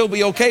and you'll still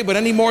be okay. But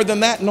any more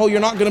than that, no, you're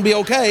not going to be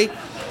okay.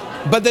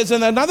 But there's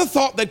another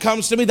thought that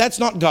comes to me. That's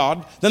not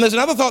God. Then there's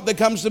another thought that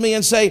comes to me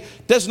and say,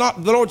 does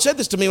not, the Lord said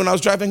this to me when I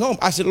was driving home.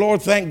 I said,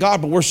 Lord, thank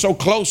God, but we're so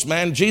close,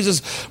 man.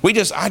 Jesus, we're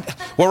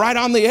right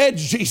on the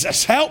edge,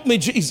 Jesus. Help me,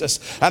 Jesus.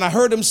 And I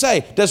heard him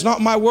say, does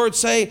not my word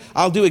say,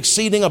 I'll do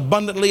exceeding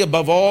abundantly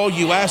above all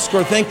you ask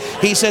or think?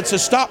 He said, so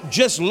stop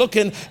just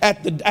looking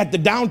at the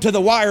down to the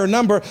wire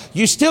number.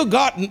 You still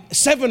got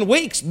 7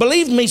 weeks.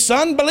 Believe me,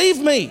 son, believe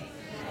me.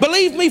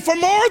 Believe me for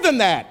more than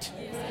that.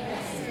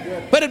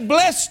 But it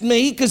blessed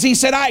me because he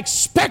said, I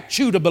expect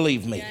you to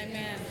believe me.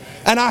 Amen.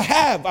 And I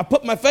have. I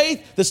put my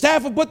faith. The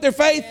staff have put their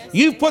faith.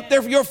 You've put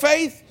your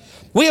faith.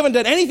 We haven't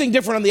done anything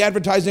different on the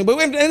advertising, but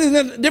we haven't done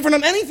anything different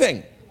on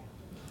anything.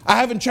 I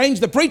haven't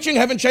changed the preaching,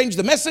 haven't changed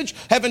the message,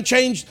 haven't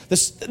changed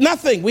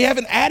nothing. We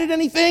haven't added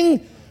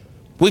anything.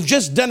 We've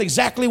just done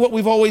exactly what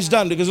we've always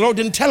done because the Lord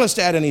didn't tell us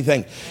to add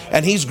anything.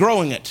 And he's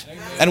growing it.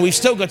 And we've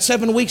still got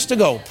 7 weeks to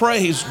go.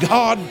 Praise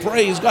God,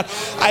 praise God.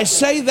 I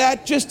say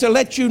that just to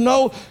let you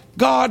know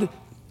God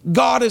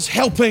is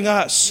helping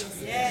us.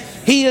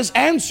 He is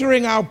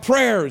answering our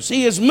prayers.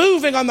 He is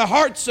moving on the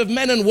hearts of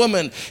men and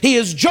women. He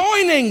is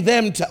joining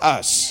them to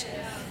us.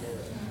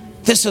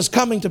 This is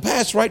coming to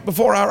pass right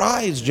before our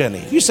eyes,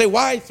 Jenny. You say,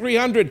 why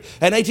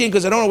 318?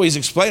 Because I don't always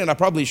explain it. I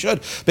probably should.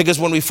 Because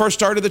when we first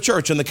started the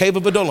church in the cave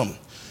of Adullam,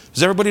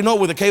 does everybody know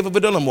where the cave of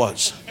Adullam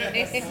was?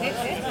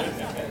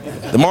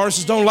 The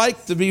Morrises don't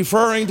like to be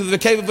referring to the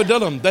cave of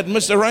Adullam. That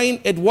Mr. Rain,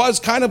 it was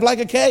kind of like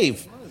a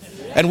cave.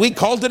 And we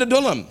called it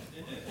Adullam.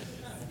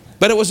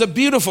 But it was a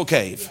beautiful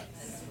cave.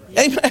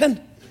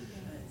 Amen.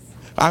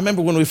 I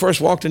remember when we first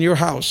walked in your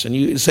house and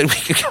you said we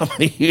could come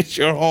and use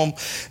your home.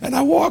 And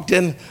I walked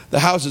in. The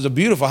house is a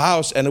beautiful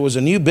house and it was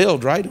a new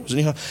build, right? It was a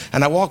new house.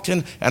 And I walked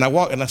in and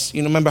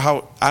remember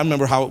how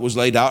it was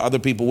laid out. Other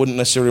people wouldn't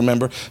necessarily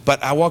remember.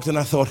 But I walked in and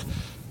I thought,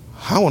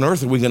 how on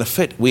earth are we going to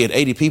fit? We had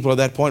 80 people at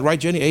that point, right,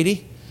 Jenny?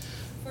 80?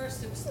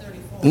 First it was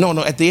 34.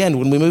 No, at the end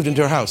when we moved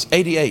into our house,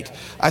 88.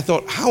 I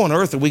thought, how on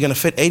earth are we going to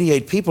fit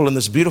 88 people in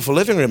this beautiful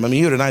living room? I mean,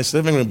 you had a nice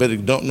living room, but you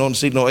don't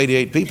see no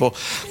 88 people.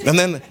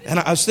 And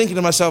I was thinking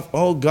to myself,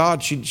 oh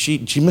God,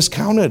 she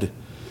miscounted.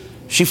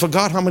 She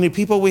forgot how many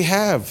people we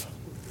have.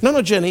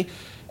 No, Jenny,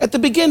 at the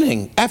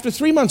beginning, after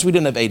 3 months, we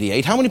didn't have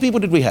 88. How many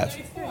people did we have?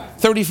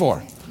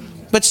 34.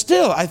 But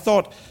still, I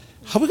thought,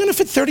 how are we going to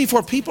fit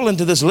 34 people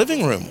into this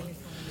living room?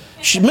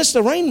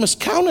 Mr. Rain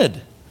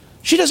miscounted.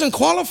 She doesn't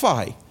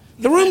qualify.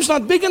 The room's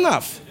not big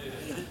enough.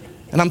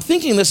 And I'm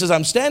thinking this as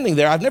I'm standing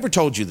there. I've never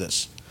told you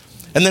this.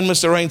 And then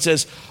Mr. Rain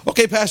says,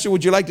 okay, Pastor,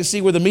 would you like to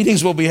see where the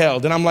meetings will be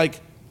held? And I'm like,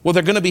 well,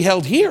 they're going to be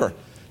held here.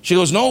 She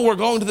goes, no, we're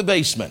going to the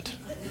basement.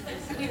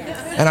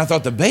 And I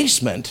thought, the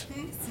basement?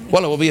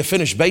 Well, it will be a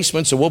finished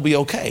basement, so we'll be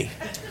okay.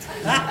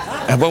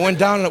 And we went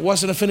down and it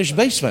wasn't a finished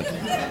basement.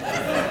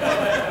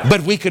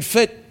 But we could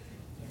fit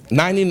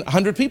 90,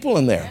 100 people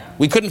in there.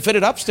 We couldn't fit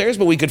it upstairs,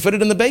 but we could fit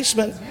it in the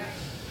basement.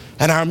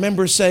 And I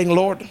remember saying,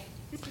 Lord,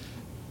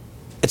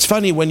 it's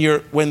funny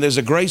when there's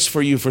a grace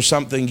for you for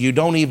something, you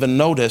don't even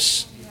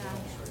notice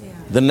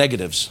the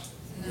negatives.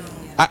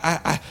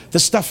 The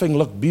stuffing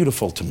looked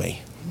beautiful to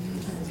me.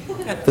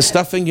 The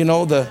stuffing,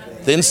 the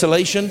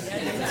insulation.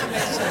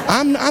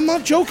 I'm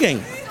not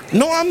joking.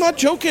 No, I'm not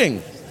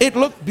joking. It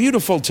looked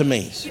beautiful to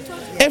me.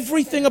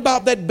 Everything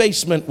about that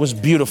basement was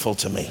beautiful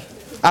to me.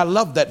 I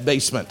loved that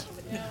basement.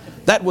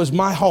 That was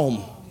my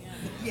home.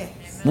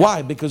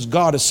 Why? Because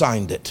God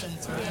assigned it.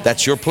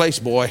 That's your place,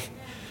 boy.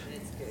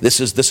 This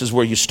is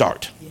where you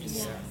start.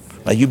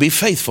 Now you be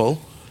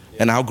faithful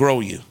and I'll grow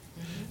you.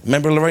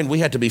 Remember, Lorraine, we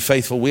had to be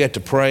faithful. We had to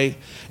pray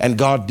and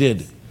God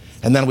did.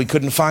 And then we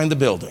couldn't find the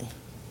building.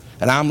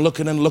 And I'm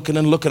looking and looking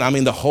and looking. I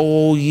mean, the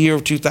whole year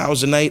of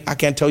 2008, I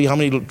can't tell you how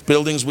many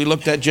buildings we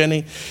looked at,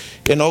 Jenny.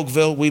 In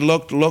Oakville, we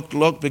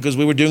looked because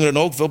we were doing it in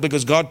Oakville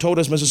because God told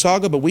us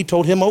Mississauga, but we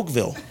told him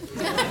Oakville.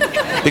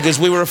 Because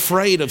we were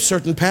afraid of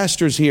certain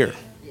pastors here.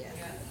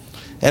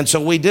 And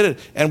so we did it.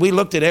 And we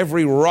looked at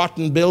every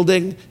rotten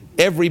building,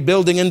 every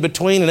building in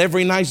between, and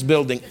every nice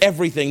building,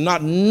 everything.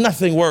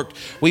 Nothing worked.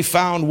 We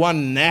found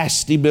one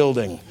nasty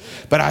building.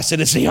 But I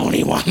said, it's the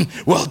only one.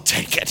 We'll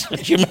take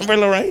it. You remember,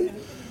 Lorraine?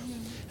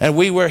 And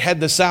we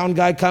had the sound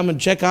guy come and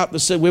check out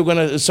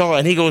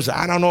and he goes,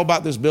 I don't know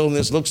about this building.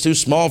 This looks too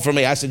small for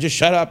me. I said, just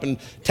shut up and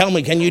tell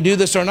me, can you do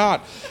this or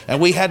not?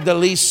 And we had the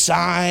lease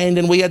signed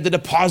and we had the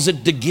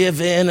deposit to give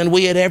in and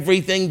we had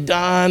everything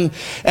done.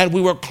 And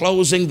we were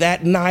closing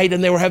that night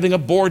and they were having a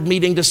board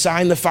meeting to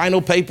sign the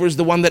final papers,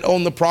 the one that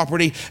owned the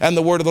property, and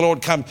the word of the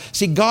Lord come.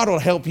 See, God will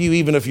help you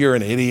even if you're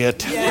an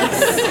idiot.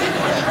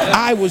 Yes.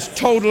 I was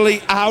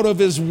totally out of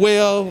his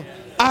will.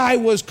 I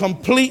was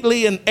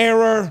completely in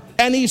error,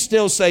 and he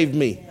still saved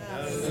me.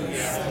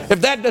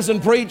 If that doesn't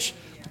preach,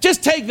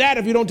 just take that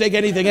if you don't take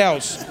anything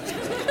else.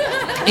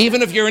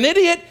 Even if you're an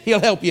idiot, he'll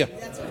help you.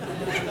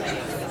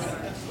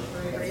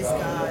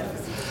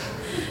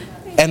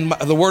 And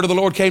the word of the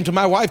Lord came to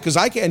my wife, because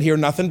I can't hear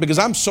nothing because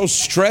I'm so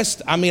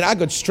stressed. I mean, I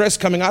got stress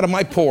coming out of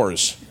my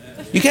pores.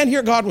 You can't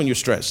hear God when you're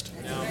stressed.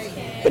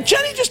 But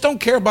Jenny just don't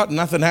care about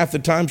nothing half the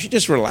time. She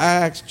just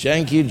relaxed.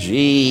 Thank you,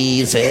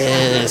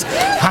 Jesus.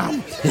 How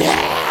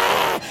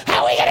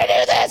are we going to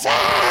do this?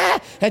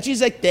 And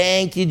she's like,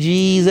 thank you,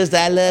 Jesus.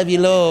 I love you,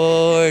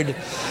 Lord.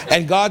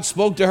 And God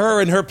spoke to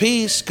her in her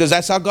peace, because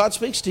that's how God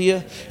speaks to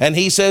you. And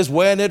he says,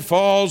 when it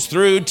falls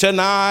through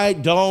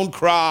tonight, don't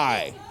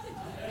cry.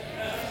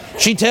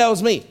 She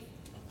tells me,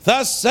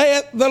 thus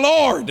saith the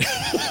Lord.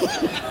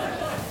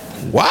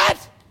 What?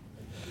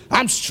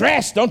 I'm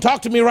stressed. Don't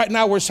talk to me right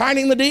now. We're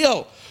signing the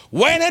deal.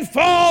 When it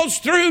falls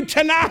through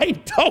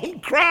tonight,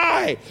 don't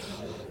cry.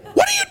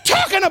 What are you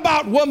talking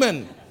about,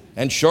 woman?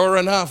 And sure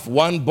enough,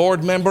 one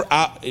board member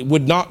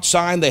would not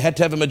sign. They had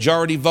to have a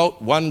majority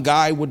vote. One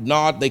guy would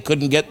not. They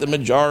couldn't get the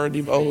majority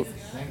vote.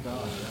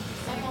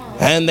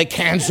 And they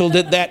canceled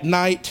it that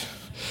night.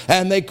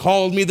 And they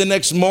called me the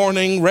next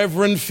morning,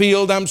 Reverend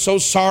Field, I'm so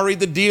sorry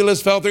the deal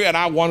has fell through. And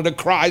I wanted to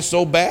cry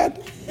so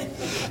bad.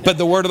 But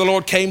the word of the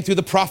Lord came through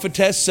the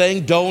prophetess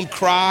saying, don't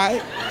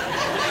cry.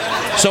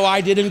 So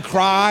I didn't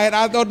cry, and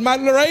I thought,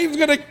 Lorraine's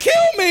going to kill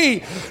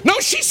me. No,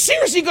 she's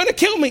seriously going to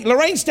kill me.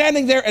 Lorraine's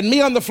standing there and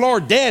me on the floor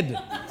dead.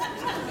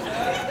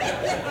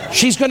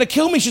 She's going to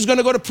kill me. She's going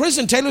to go to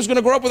prison. Taylor's going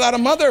to grow up without a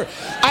mother.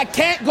 I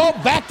can't go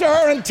back to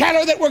her and tell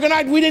her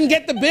that we didn't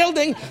get the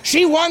building.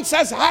 She wants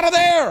us out of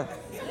there.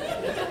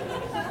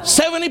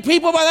 70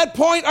 people by that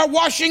point are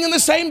washing in the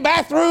same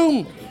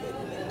bathroom.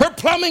 Her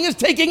plumbing is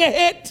taking a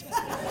hit.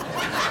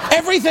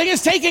 Everything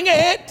is taking a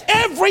hit.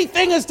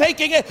 Everything is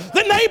taking it.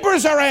 The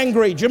neighbors are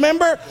angry. Do you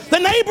remember? The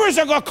neighbors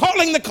are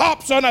calling the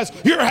cops on us.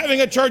 You're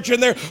having a church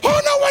in there.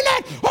 Oh, no, we're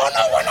not. Oh,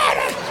 no, we're not.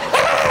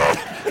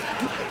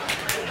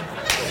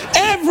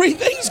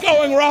 Everything's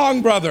going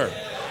wrong, brother.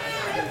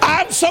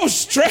 I'm so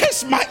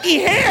stressed. My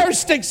hair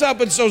sticks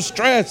up and so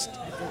stressed.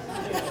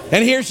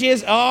 And here she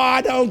is.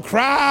 Oh, don't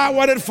cry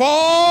when it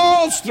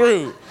falls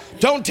through.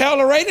 Don't tell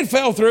Lorraine it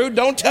fell through.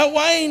 Don't tell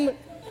Wayne.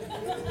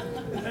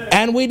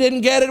 And we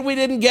didn't get it. We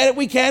didn't get it.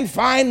 We can't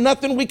find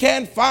nothing. We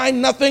can't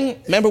find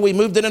nothing. Remember, we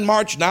moved in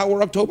March. Now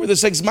we're October the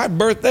 6th. My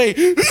birthday.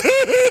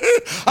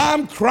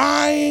 I'm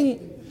crying.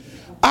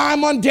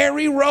 I'm on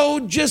Derry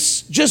Road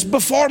just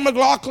before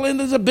McLaughlin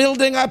is a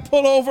building. I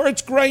pull over.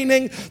 It's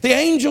raining. The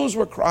angels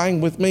were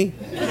crying with me.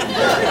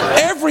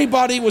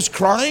 Everybody was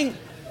crying.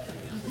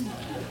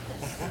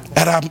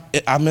 And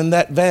I'm in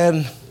that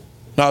van.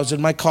 I was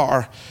in my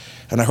car.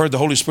 And I heard the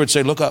Holy Spirit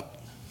say, look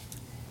up.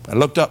 I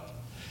looked up.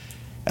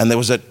 And there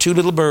was two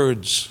little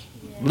birds,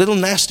 little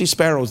nasty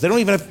sparrows. They don't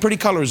even have pretty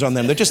colors on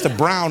them. They're just the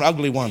brown,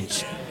 ugly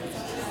ones.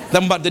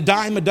 About the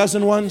dime a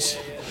dozen ones.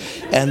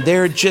 And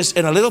they're just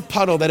in a little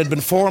puddle that had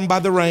been formed by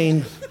the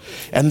rain.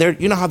 And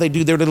you know how they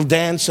do their little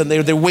dance, and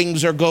their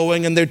wings are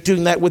going, and they're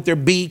doing that with their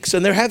beaks,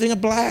 and they're having a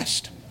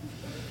blast.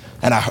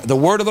 And the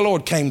word of the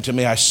Lord came to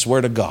me, I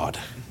swear to God.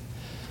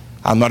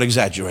 I'm not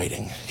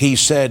exaggerating. He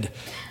said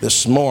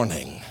this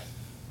morning.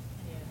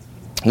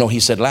 No, he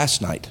said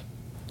last night.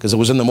 Because it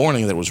was in the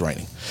morning that it was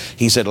raining.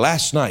 He said,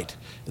 last night,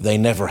 they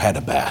never had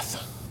a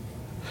bath.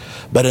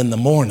 But in the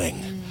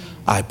morning,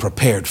 I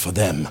prepared for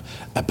them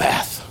a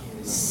bath.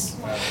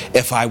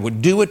 If I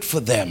would do it for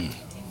them,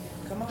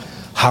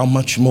 how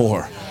much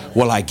more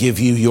will I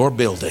give you your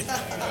building?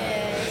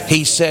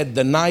 He said,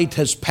 the night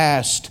has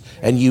passed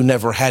and you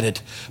never had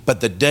it, but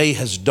the day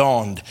has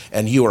dawned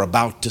and you are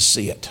about to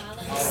see it.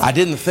 I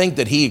didn't think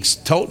that he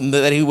told him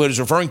that he was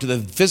referring to the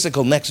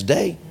physical next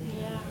day.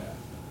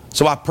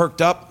 So I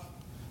perked up.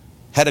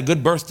 Had a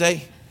good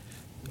birthday.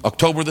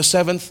 October the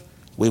 7th,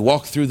 we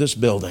walked through this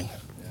building.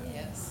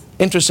 Yes.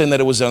 Interesting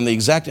that it was on the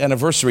exact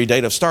anniversary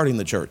date of starting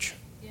the church.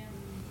 Yeah.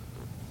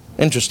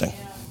 Interesting.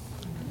 Yeah.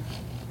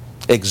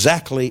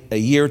 Exactly a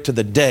year to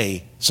the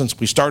day since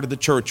we started the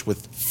church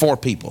with 4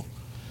 people.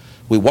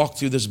 We walked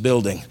through this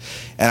building.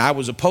 And I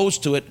was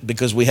opposed to it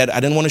because I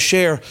didn't want to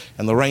share.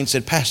 And Lorraine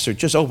said, Pastor,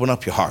 just open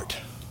up your heart.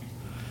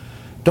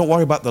 Don't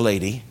worry about the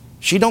lady.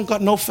 She don't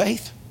got no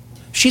faith.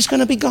 She's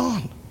going to be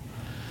gone.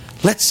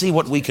 Let's see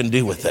what we can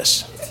do with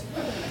this.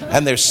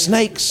 And there's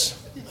snakes,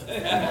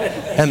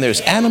 and there's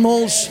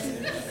animals,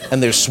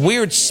 and there's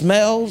weird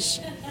smells.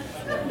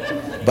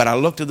 But I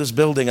looked at this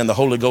building, and the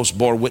Holy Ghost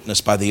bore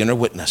witness by the inner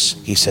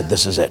witness. He said,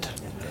 this is it.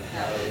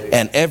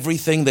 And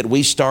everything that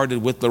we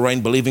started with Lorraine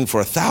believing for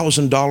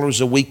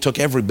 $1,000 a week took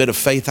every bit of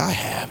faith I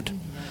had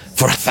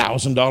for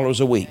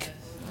 $1,000 a week.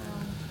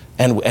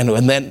 And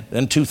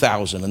then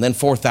 2,000, and then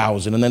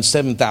 4,000, and then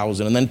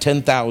 7,000, and then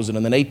 10,000,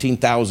 and then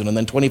 18,000, and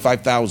then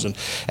 25,000,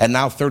 and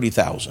now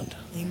 30,000.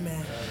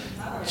 Amen.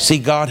 See,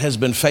 God has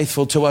been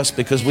faithful to us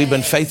because we've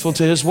been faithful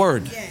to His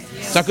Word.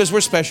 It's not because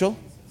we're special.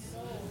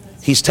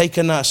 He's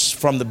taken us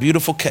from the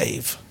beautiful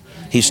cave.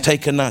 He's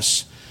taken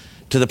us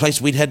to the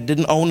place we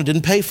didn't own and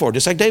didn't pay for.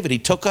 Just like David, He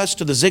took us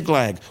to the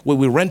Ziklag where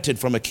we rented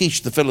from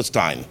Achish the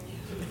Philistine.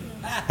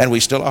 And we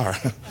still are.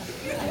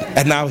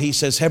 And now he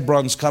says,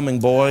 Hebron's coming,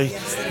 boy.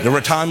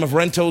 The time of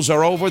rentals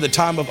are over. The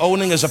time of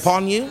owning is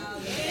upon you.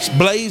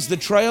 Blaze the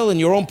trail in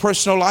your own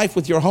personal life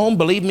with your home.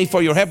 Believe me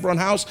for your Hebron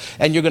house,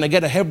 and you're going to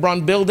get a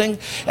Hebron building.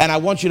 And I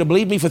want you to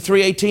believe me for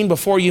 $318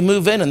 before you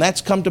move in, and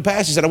that's come to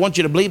pass. He said, I want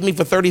you to believe me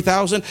for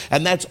 $30,000,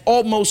 and that's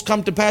almost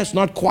come to pass.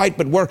 Not quite,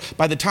 but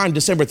by the time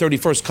December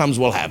 31st comes,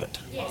 we'll have it.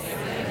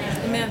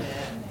 Yes. Amen.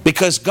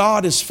 Because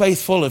God is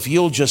faithful if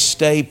you'll just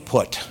stay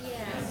put.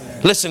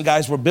 Yes. Listen,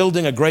 guys, we're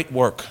building a great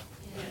work.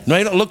 No,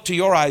 you don't look to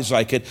your eyes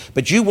like it,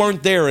 but you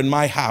weren't there in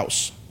my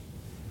house.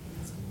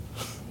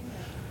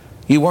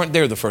 You weren't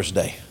there the first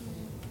day.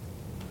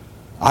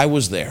 I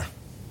was there.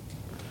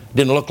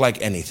 Didn't look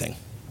like anything.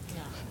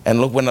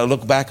 And look, when I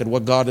look back at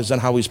what God has done,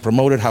 how He's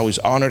promoted, how He's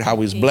honored, how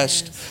He's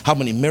blessed, how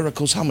many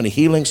miracles, how many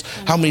healings,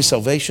 how many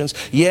salvations.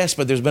 Yes,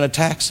 but there's been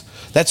attacks.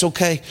 That's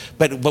okay.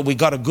 But we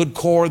got a good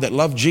core that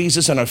love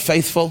Jesus and are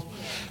faithful.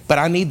 But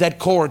I need that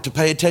core to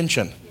pay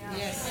attention.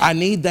 I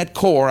need that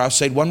core. I'll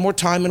say it one more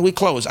time and we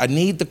close. I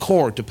need the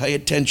core to pay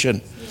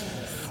attention.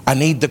 I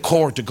need the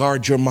core to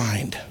guard your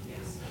mind.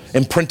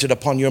 Imprinted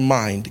upon your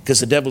mind, because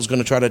the devil's going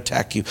to try to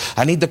attack you.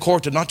 I need the core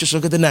to not just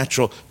look at the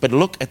natural, but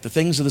look at the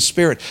things of the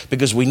Spirit,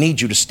 because we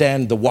need you to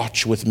stand the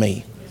watch with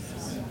me.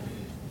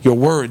 Your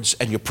words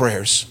and your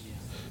prayers.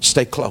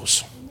 Stay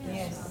close.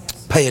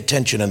 Pay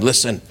attention and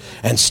listen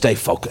and stay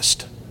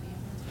focused.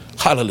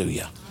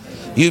 Hallelujah.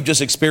 You've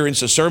just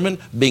experienced a sermon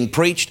being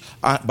preached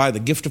by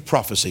the gift of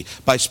prophecy,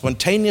 by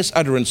spontaneous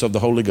utterance of the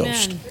Holy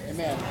Ghost.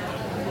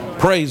 Amen.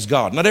 Praise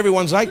God. Not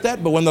everyone's like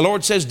that, but when the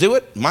Lord says do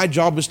it, my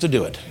job is to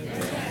do it.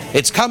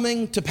 It's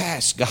coming to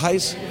pass,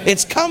 guys.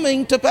 It's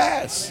coming to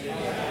pass.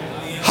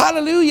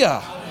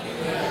 Hallelujah.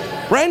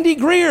 Randy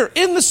Greer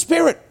in the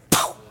Spirit.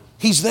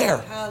 He's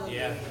there.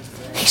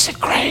 He said,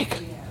 Greg,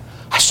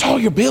 I saw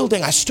your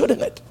building. I stood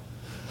in it.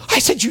 I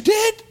said, you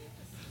did?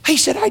 He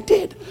said, I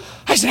did.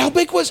 I said, how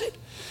big was it?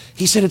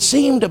 He said, it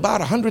seemed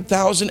about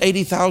 100,000,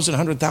 80,000,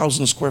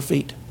 100,000 square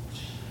feet.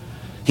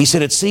 He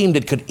said, it seemed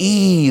it could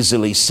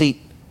easily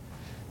seat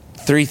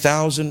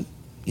 3,000.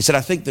 He said,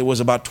 I think there was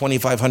about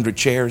 2,500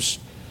 chairs.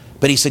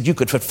 But he said, you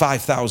could fit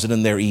 5,000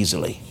 in there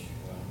easily.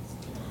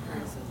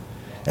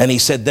 And he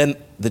said, then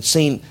the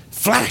scene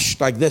flashed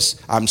like this.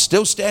 I'm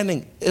still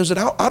standing. It was an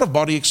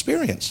out-of-body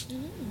experience.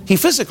 He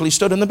physically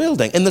stood in the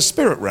building, in the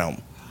spirit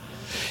realm.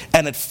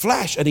 And it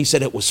flashed, and he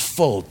said it was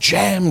full,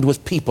 jammed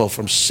with people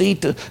from sea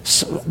to...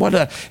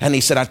 And he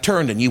said, I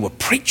turned, and you were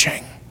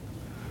preaching.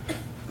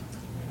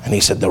 And he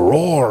said, the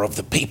roar of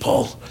the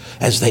people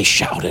as they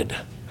shouted.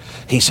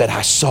 He said,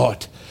 I saw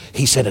it.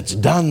 He said, it's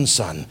done,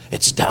 son.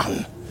 It's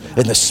done.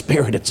 In the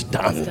Spirit, it's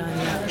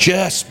done.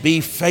 Just be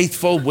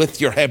faithful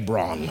with your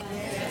Hebron.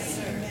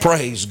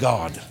 Praise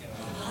God.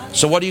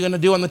 So what are you going to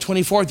do on the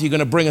 24th? You're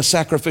going to bring a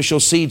sacrificial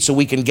seed so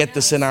we can get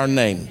this in our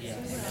name.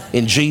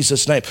 In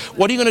Jesus' name.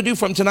 What are you going to do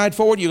from tonight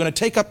forward? You're going to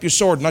take up your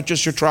sword, not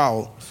just your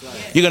trowel.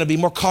 You're going to be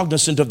more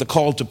cognizant of the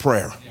call to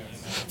prayer.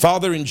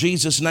 Father, in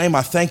Jesus' name,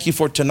 I thank you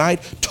for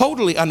tonight.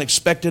 Totally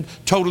unexpected,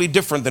 totally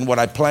different than what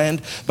I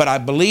planned. But I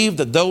believe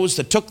that those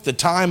that took the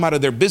time out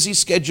of their busy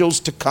schedules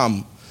to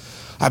come,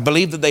 I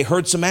believe that they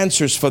heard some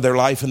answers for their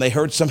life and they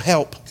heard some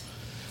help.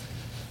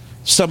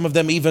 Some of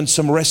them even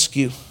some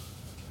rescue.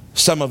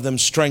 Some of them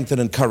strength and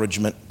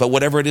encouragement. But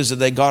whatever it is that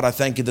they got, I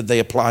thank you that they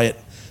apply it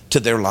to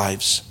their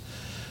lives.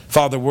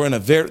 Father,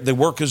 the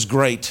work is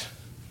great.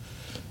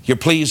 You're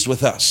pleased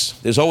with us.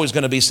 There's always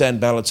going to be sand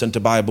ballots in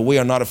Tobiah, but we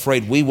are not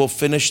afraid. We will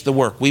finish the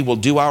work. We will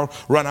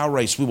run our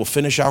race. We will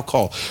finish our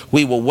call.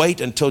 We will wait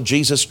until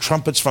Jesus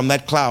trumpets from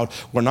that cloud.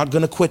 We're not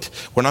going to quit.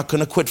 We're not going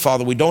to quit,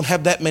 Father. We don't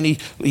have that many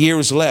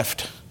years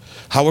left.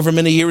 However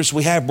many years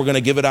we have, we're going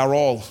to give it our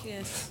all.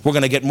 Yes. We're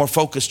going to get more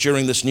focused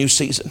during this new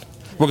season.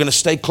 We're going to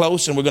stay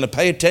close and we're going to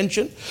pay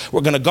attention.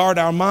 We're going to guard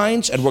our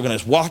minds and we're going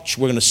to watch.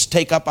 We're going to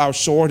take up our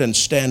sword and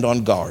stand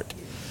on guard.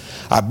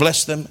 I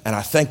bless them and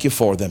I thank you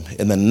for them.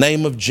 In the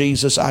name of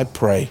Jesus, I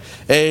pray.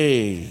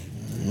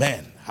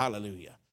 Amen. Hallelujah.